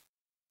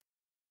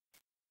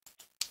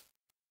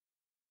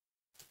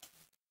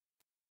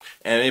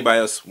 And anybody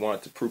else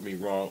want to prove me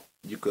wrong,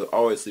 you could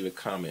always leave a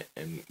comment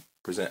and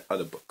present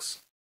other books.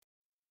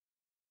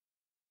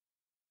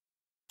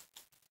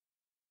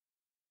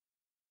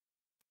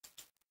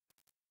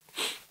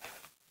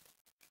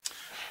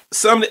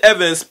 Some of the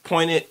evidence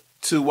pointed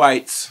to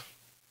whites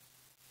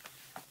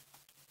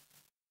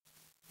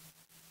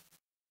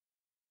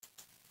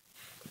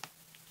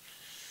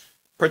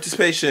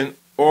participation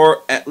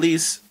or at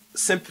least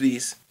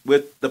sympathies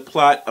with the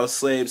plot of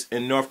slaves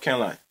in North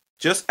Carolina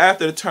just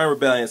after the Turner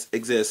Rebellions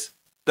exists.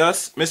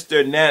 Thus,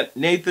 Mr.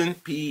 Nathan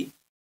P.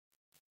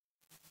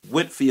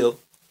 Whitfield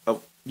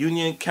of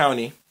Union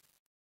County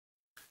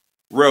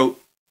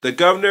wrote, the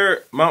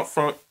Governor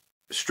Mountfort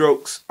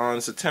Strokes on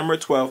September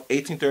 12,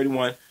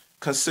 1831,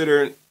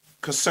 considered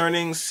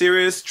concerning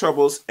serious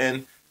troubles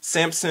in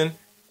Sampson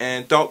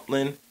and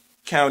Dalton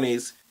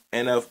counties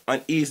and of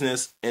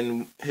uneasiness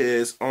in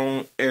his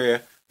own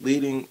area,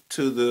 leading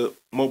to the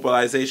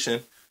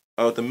mobilization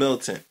of the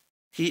militant.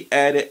 He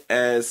added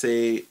as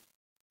a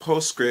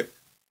postscript,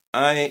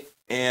 "I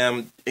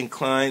am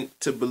inclined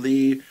to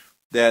believe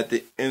that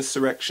the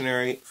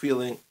insurrectionary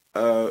feeling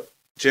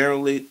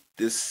generally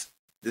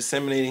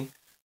disseminating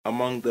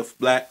among the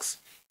blacks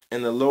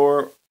in the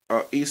lower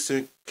or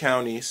eastern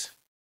counties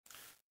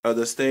of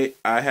the state.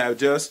 I have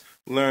just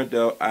learned,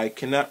 though I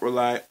cannot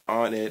rely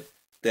on it,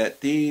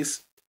 that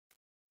these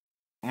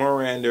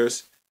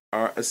Moranders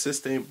are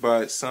assisted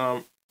by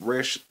some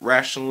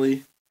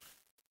rationally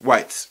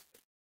whites."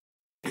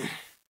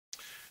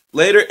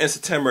 Later in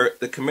September,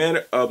 the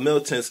commander of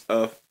militants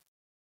of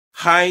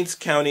Hinds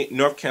County,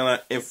 North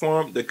Carolina,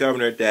 informed the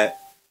governor that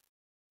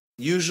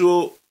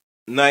usual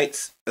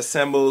nights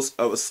assembles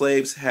of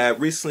slaves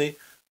had recently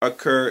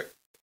occurred.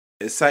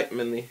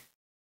 Excitement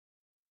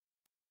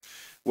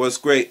was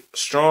great.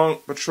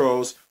 Strong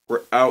patrols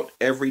were out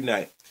every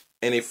night,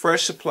 and a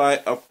fresh supply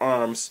of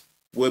arms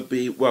would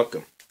be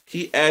welcome.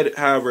 He added,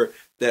 however,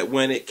 that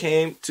when it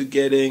came to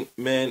getting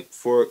men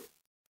for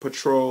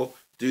patrol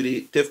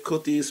duty,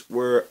 difficulties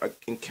were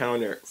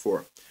encountered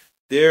for.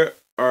 There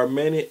are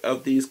many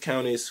of these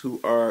counties who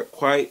are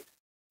quite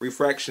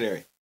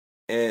refractionary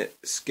and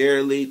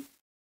scarcely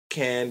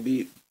can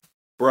be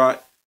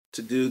brought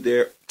to do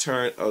their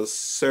turn of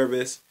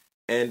service,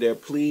 and their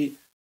plea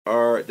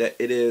are that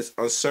it is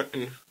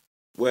uncertain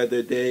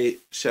whether they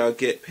shall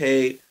get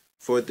paid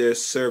for their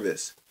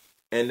service,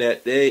 and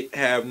that they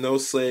have no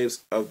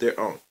slaves of their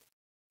own.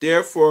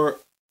 Therefore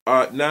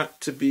ought not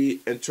to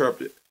be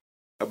interrupted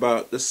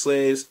about the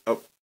slaves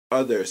of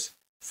others.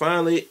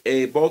 Finally,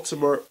 a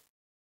Baltimore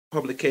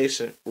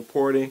publication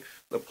reporting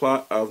the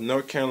plot of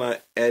North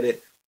Carolina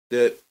added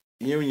the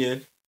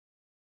Union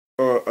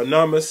or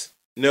anonymous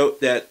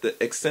note that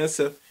the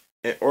extensive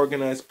and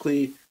organized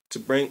plea to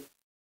bring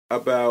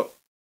about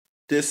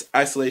this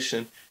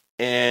isolation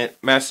and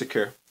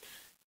massacre,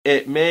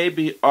 it may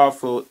be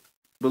awful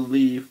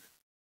believe,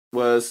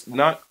 was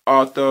not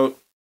although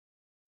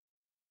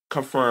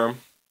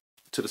confirmed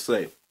to the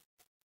slave,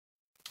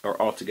 or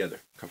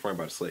altogether confirmed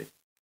by the slave.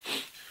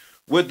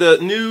 With the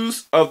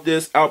news of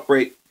this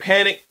outbreak,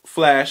 panic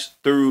flashed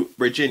through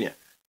Virginia.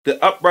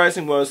 The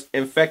uprising was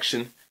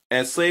infection,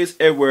 and slaves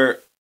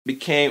everywhere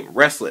became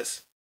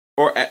restless,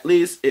 or at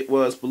least it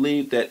was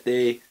believed that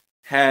they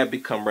had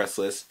become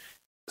restless,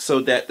 so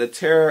that the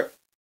terror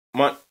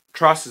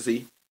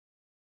monstrosity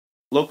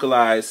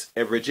localized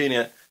in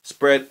Virginia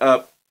spread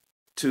up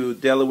to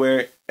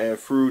Delaware and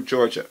through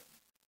Georgia,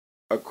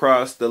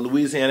 across the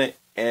Louisiana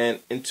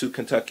and into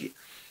Kentucky.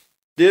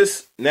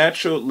 This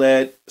naturally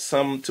led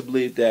some to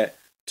believe that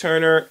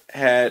Turner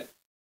had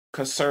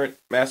concerned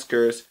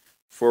massacres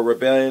for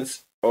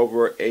rebellions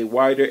over a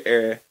wider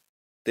area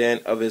than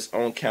of his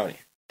own county.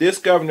 This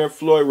Governor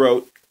Floyd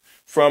wrote,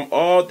 "From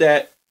all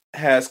that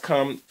has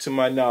come to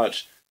my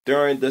knowledge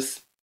during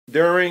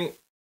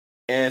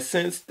and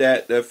since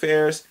that the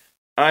affairs,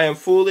 I am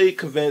fully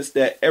convinced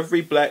that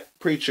every black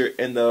preacher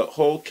in the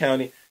whole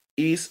county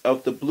east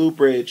of the Blue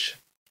Ridge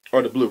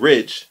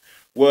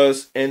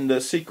was in the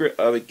secret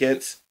of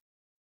against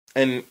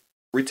and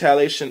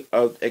retaliation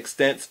of the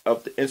extent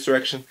of the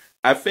insurrection.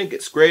 I think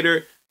it's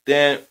greater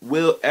than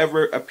will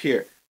ever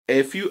appear."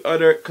 A few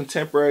other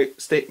contemporary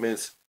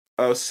statements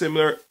of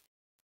similar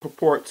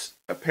purports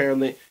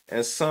apparently,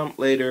 and some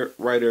later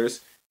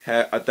writers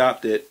had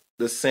adopted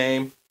the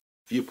same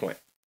viewpoint.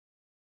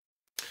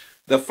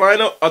 The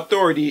final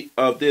authority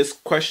of this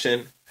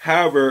question,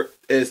 however,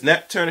 is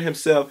Nat Turner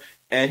himself,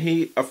 and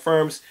he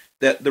affirms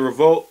that the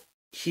revolt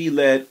he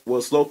led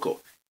was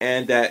local,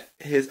 and that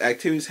his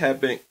activities have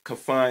been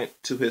confined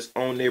to his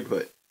own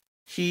neighborhood.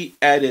 He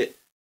added,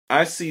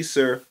 "I see,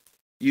 sir,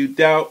 you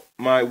doubt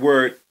my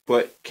word,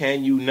 but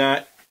can you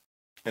not,"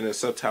 and the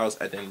subtitles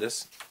at the end of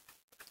this,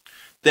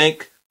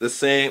 "think the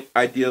same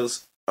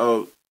ideals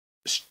of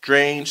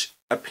strange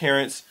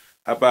appearance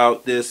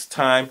about this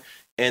time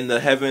in the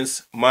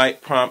heavens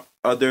might prompt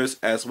others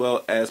as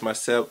well as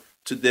myself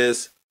to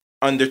this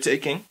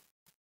undertaking?"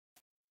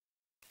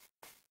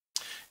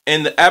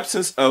 In the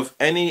absence of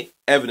any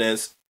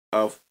evidence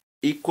of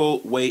equal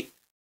weight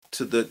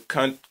to the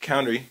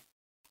contrary,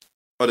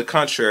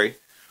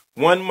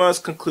 one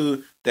must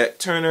conclude that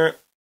Turner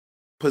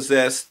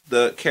possessed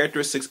the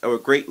characteristics of a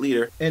great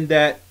leader, in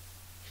that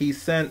he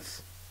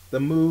sensed the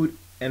mood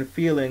and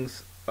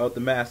feelings of the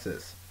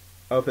masses,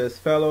 of his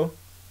fellow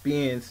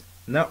beings,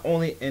 not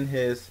only in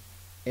his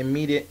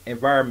immediate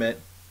environment,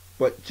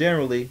 but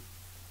generally.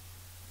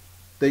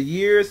 The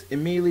years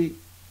immediately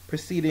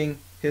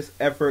preceding his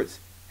efforts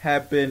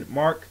have been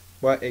marked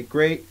by a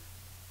great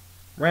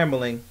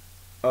rambling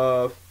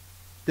of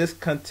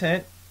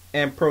discontent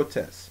and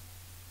protest.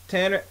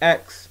 Turner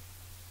acts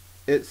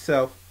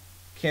itself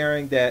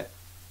carrying that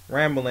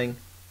rambling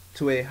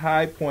to a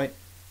high point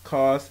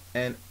caused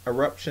an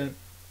eruption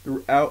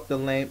throughout the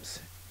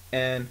length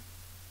and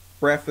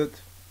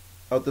breadth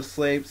of the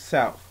slave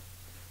South,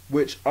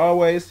 which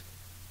always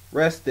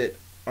rested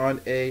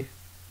on a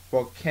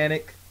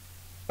volcanic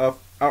of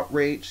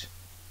outraged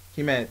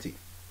humanity.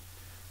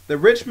 The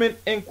Richmond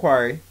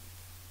Inquiry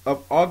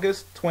of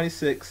August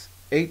 26,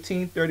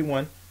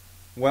 1831,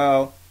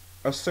 while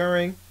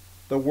assuring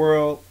the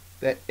world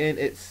that in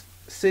its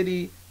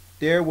city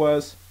there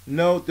was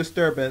no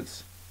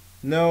disturbance,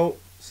 no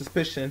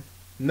suspicion,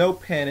 no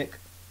panic,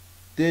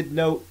 did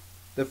note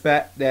the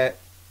fact that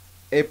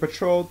a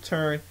patrol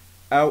turned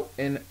out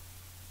in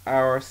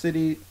our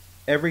city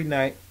every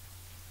night.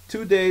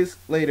 2 days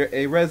later,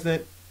 a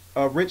resident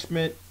of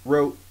Richmond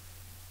wrote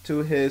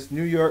to his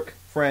New York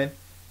friend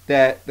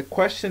that the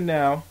question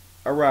now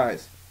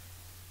arises: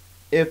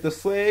 if the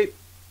slave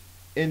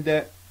in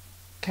that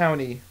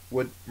county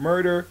would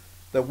murder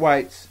the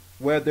whites,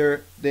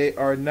 whether they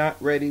are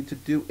not ready to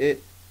do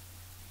it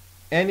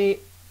any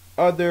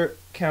other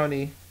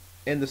county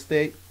in the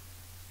state,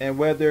 and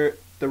whether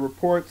the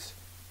reports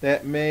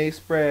that may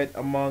spread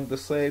among the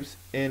slaves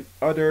in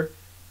other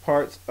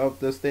parts of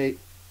the state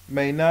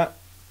may not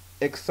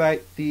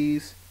excite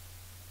these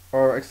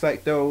or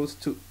excite those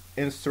to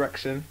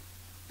insurrection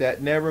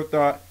that never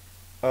thought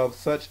of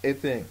such a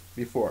thing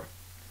before.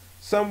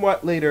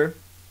 Somewhat later,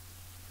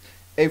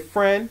 a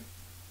friend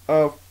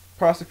of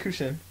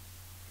prosecution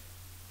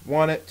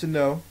wanted to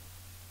know,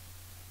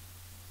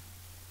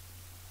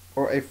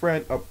 or a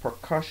friend of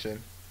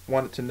precaution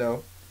wanted to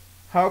know,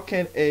 how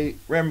can a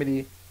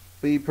remedy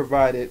be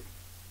provided,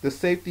 the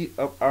safety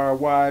of our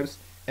wives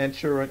and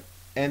children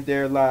and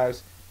their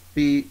lives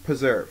be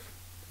preserved?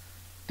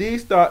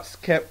 These thoughts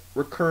kept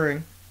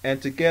recurring, and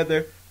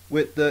together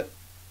with the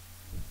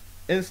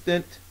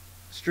instant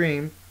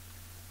stream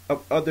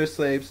of other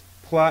slaves,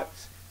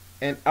 plots,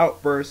 and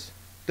outbursts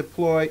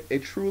deployed a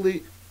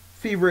truly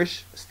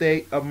feverish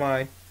state of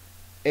mind.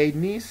 A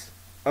niece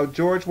of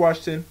George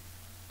Washington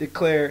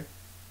declared,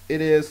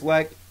 "It is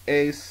like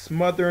a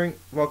smothering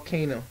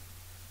volcano.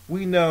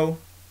 We know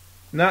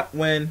not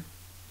when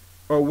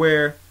or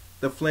where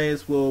the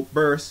flames will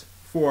burst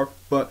forth,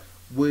 but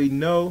we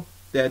know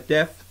that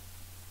death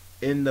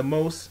in the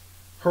most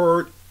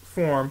horrid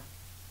form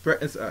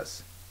threatens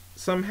us.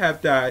 Some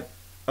have died,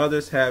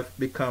 others have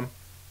become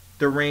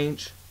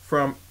deranged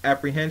from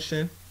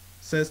apprehension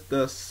since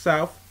the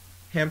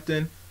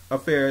Southampton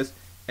affairs,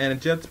 and a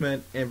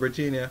gentleman in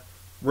Virginia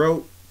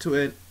wrote to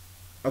an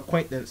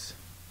acquaintance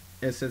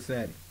in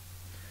Cincinnati.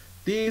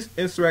 These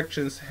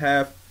insurrections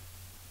have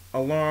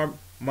alarmed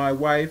my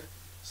wife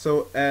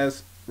so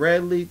as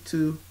readily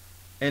to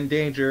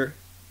endanger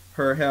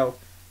her health.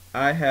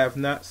 I have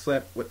not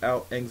slept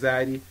without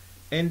anxiety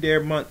in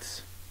their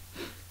months.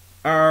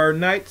 Our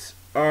nights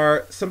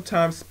are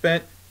sometimes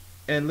spent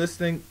in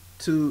listening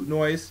to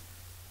noise.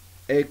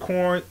 A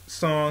corn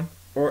song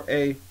or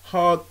a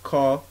hog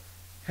call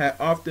had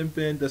often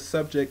been the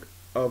subject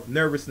of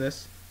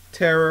nervousness,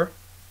 terror,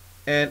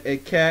 and a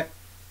cat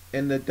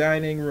in the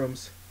dining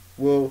rooms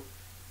will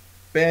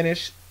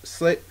banish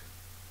sleep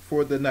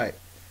for the night.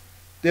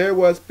 There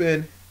was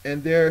been,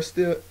 and there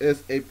still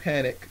is, a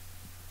panic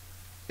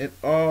in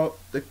all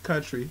the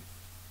country.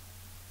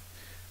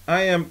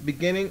 I am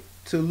beginning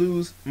to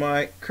lose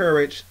my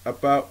courage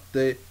about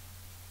the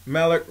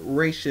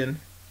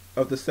malnutrition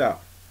of the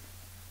South.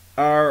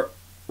 Our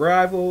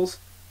rivals,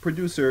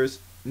 producers,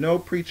 no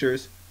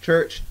preachers,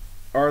 church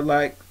are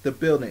like the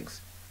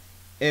buildings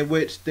in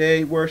which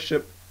they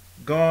worship,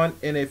 gone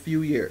in a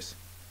few years.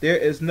 There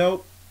is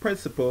no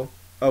principle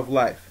of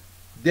life.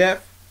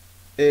 Death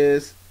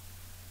is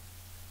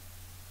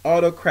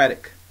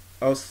autocratic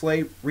of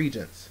slave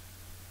regions.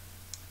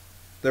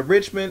 The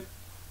Richmond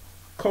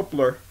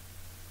Coupler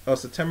of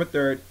September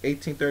 3rd,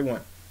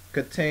 1831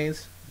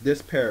 contains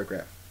this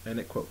paragraph, and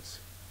it quotes: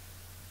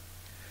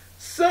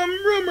 "Some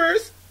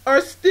rumors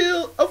are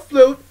still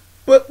afloat,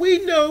 but we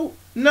know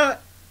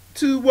not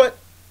to what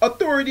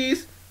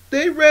authorities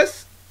they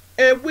rest,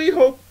 and we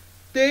hope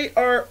they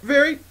are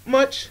very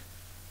much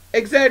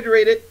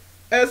exaggerated,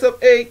 as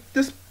of a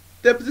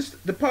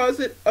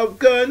deposit of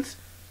guns,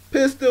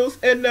 pistols,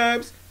 and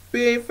knives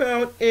being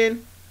found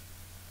in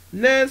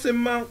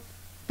Nansemount,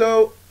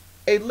 though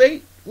a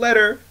late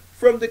letter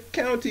from the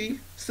county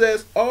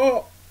says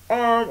all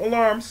armed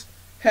alarms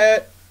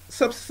had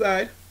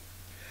subsided.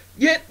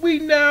 Yet we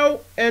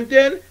now and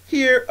then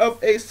hear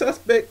of a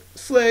suspect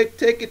slave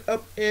taken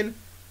up in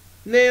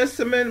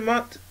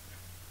Nansemount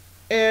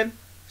and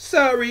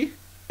Surrey,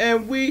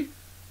 and we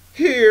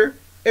hear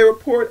a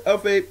report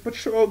of a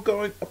patrol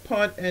going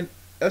upon an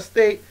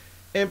estate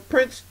in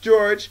Prince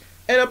George,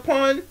 and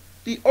upon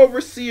the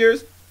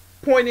overseers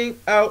pointing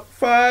out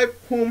 5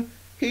 whom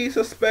he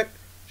suspects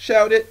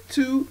shouting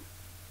 2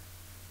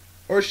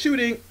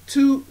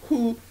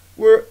 who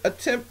were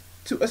attempt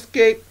to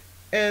escape,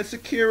 and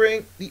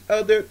securing the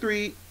other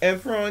 3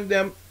 and throwing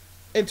them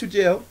into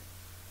jail."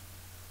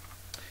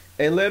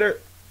 A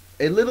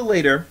little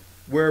later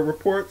were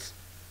reports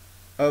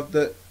of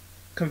the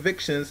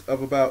convictions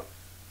of about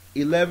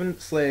 11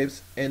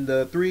 slaves in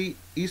the 3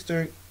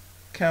 eastern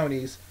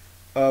counties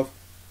of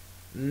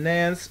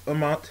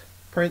Nansemount,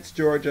 Prince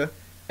George,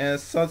 and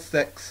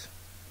Sussex.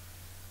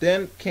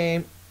 Then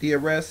came the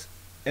arrest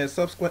and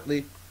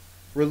subsequently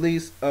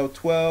release of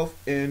 12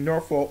 in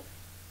Norfolk,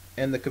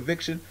 and the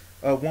conviction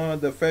of one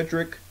of the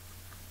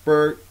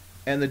Fredericksburg,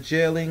 and the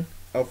jailing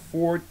of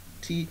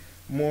 40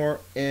 more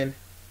in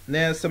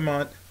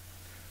Nansemont,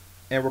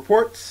 and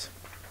reports,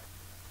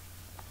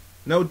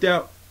 no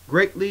doubt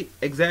greatly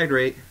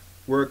exaggerate,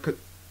 were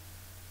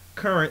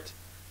current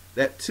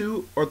that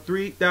 2,000 or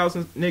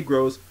 3,000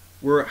 Negroes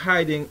were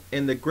hiding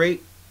in the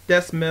great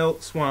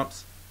Desmel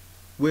swamps,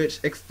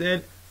 which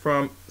extend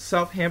from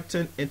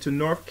Southampton into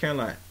North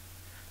Carolina.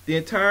 The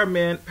entire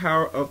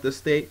manpower of the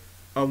state,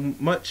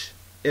 of much,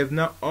 if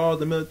not all,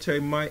 the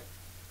military might,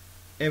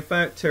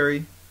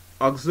 infantry,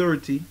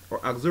 auxiliary,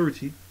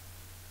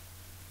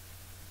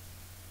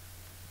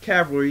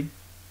 cavalry,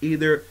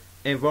 either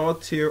in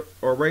volunteer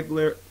or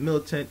regular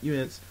militant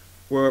units,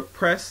 were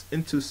pressed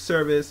into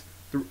service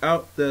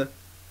throughout the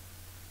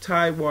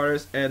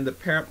tidewaters and the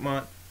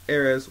paramount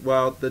areas,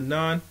 while the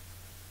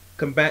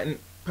non-combatant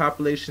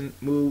population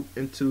moved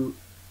into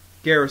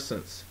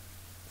garrisons.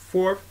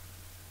 Fourth,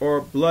 or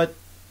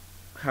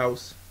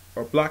blockhouse.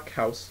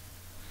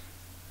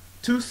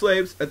 2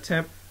 slaves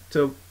attempt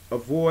to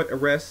avoid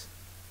arrest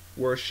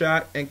were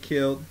shot and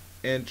killed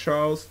in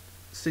Charles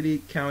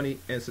City County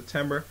in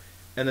September,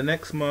 and the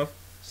next month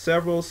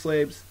several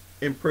slaves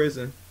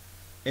imprisoned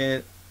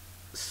in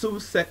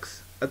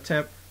Sussex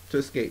attempt to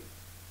escape.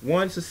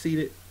 One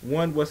succeeded,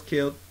 one was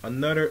killed,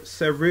 another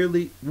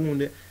severely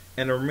wounded,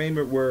 and the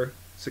remainder were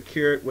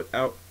secured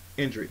without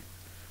injury.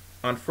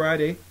 On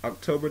Friday,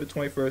 October the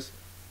 21st,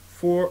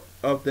 4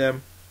 of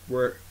them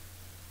were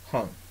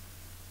hung.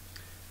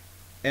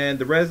 And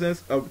the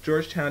residents of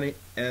George County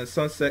and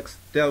Sussex,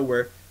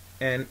 Delaware,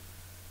 and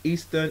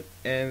Easton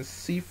and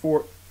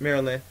Seaford,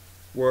 Maryland,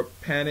 were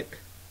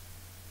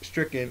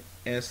panic-stricken,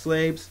 and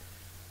slaves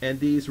in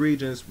these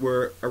regions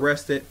were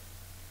arrested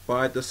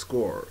by the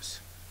scores.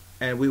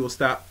 And we will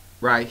stop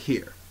right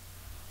here.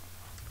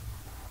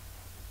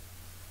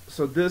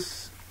 So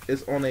this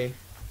is only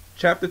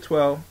chapter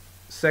 12,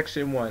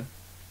 section 1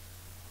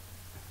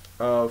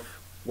 of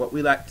what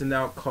we like to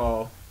now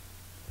call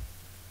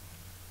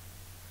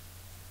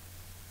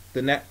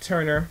the Nat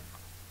Turner,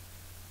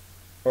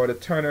 or the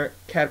Turner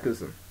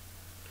Catechism.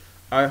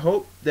 I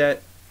hope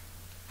that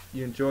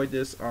you enjoyed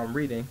this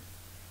reading.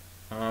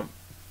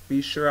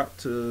 Be sure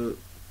to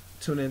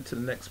tune in to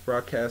the next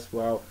broadcast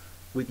while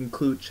we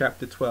conclude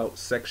chapter 12,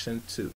 section 2.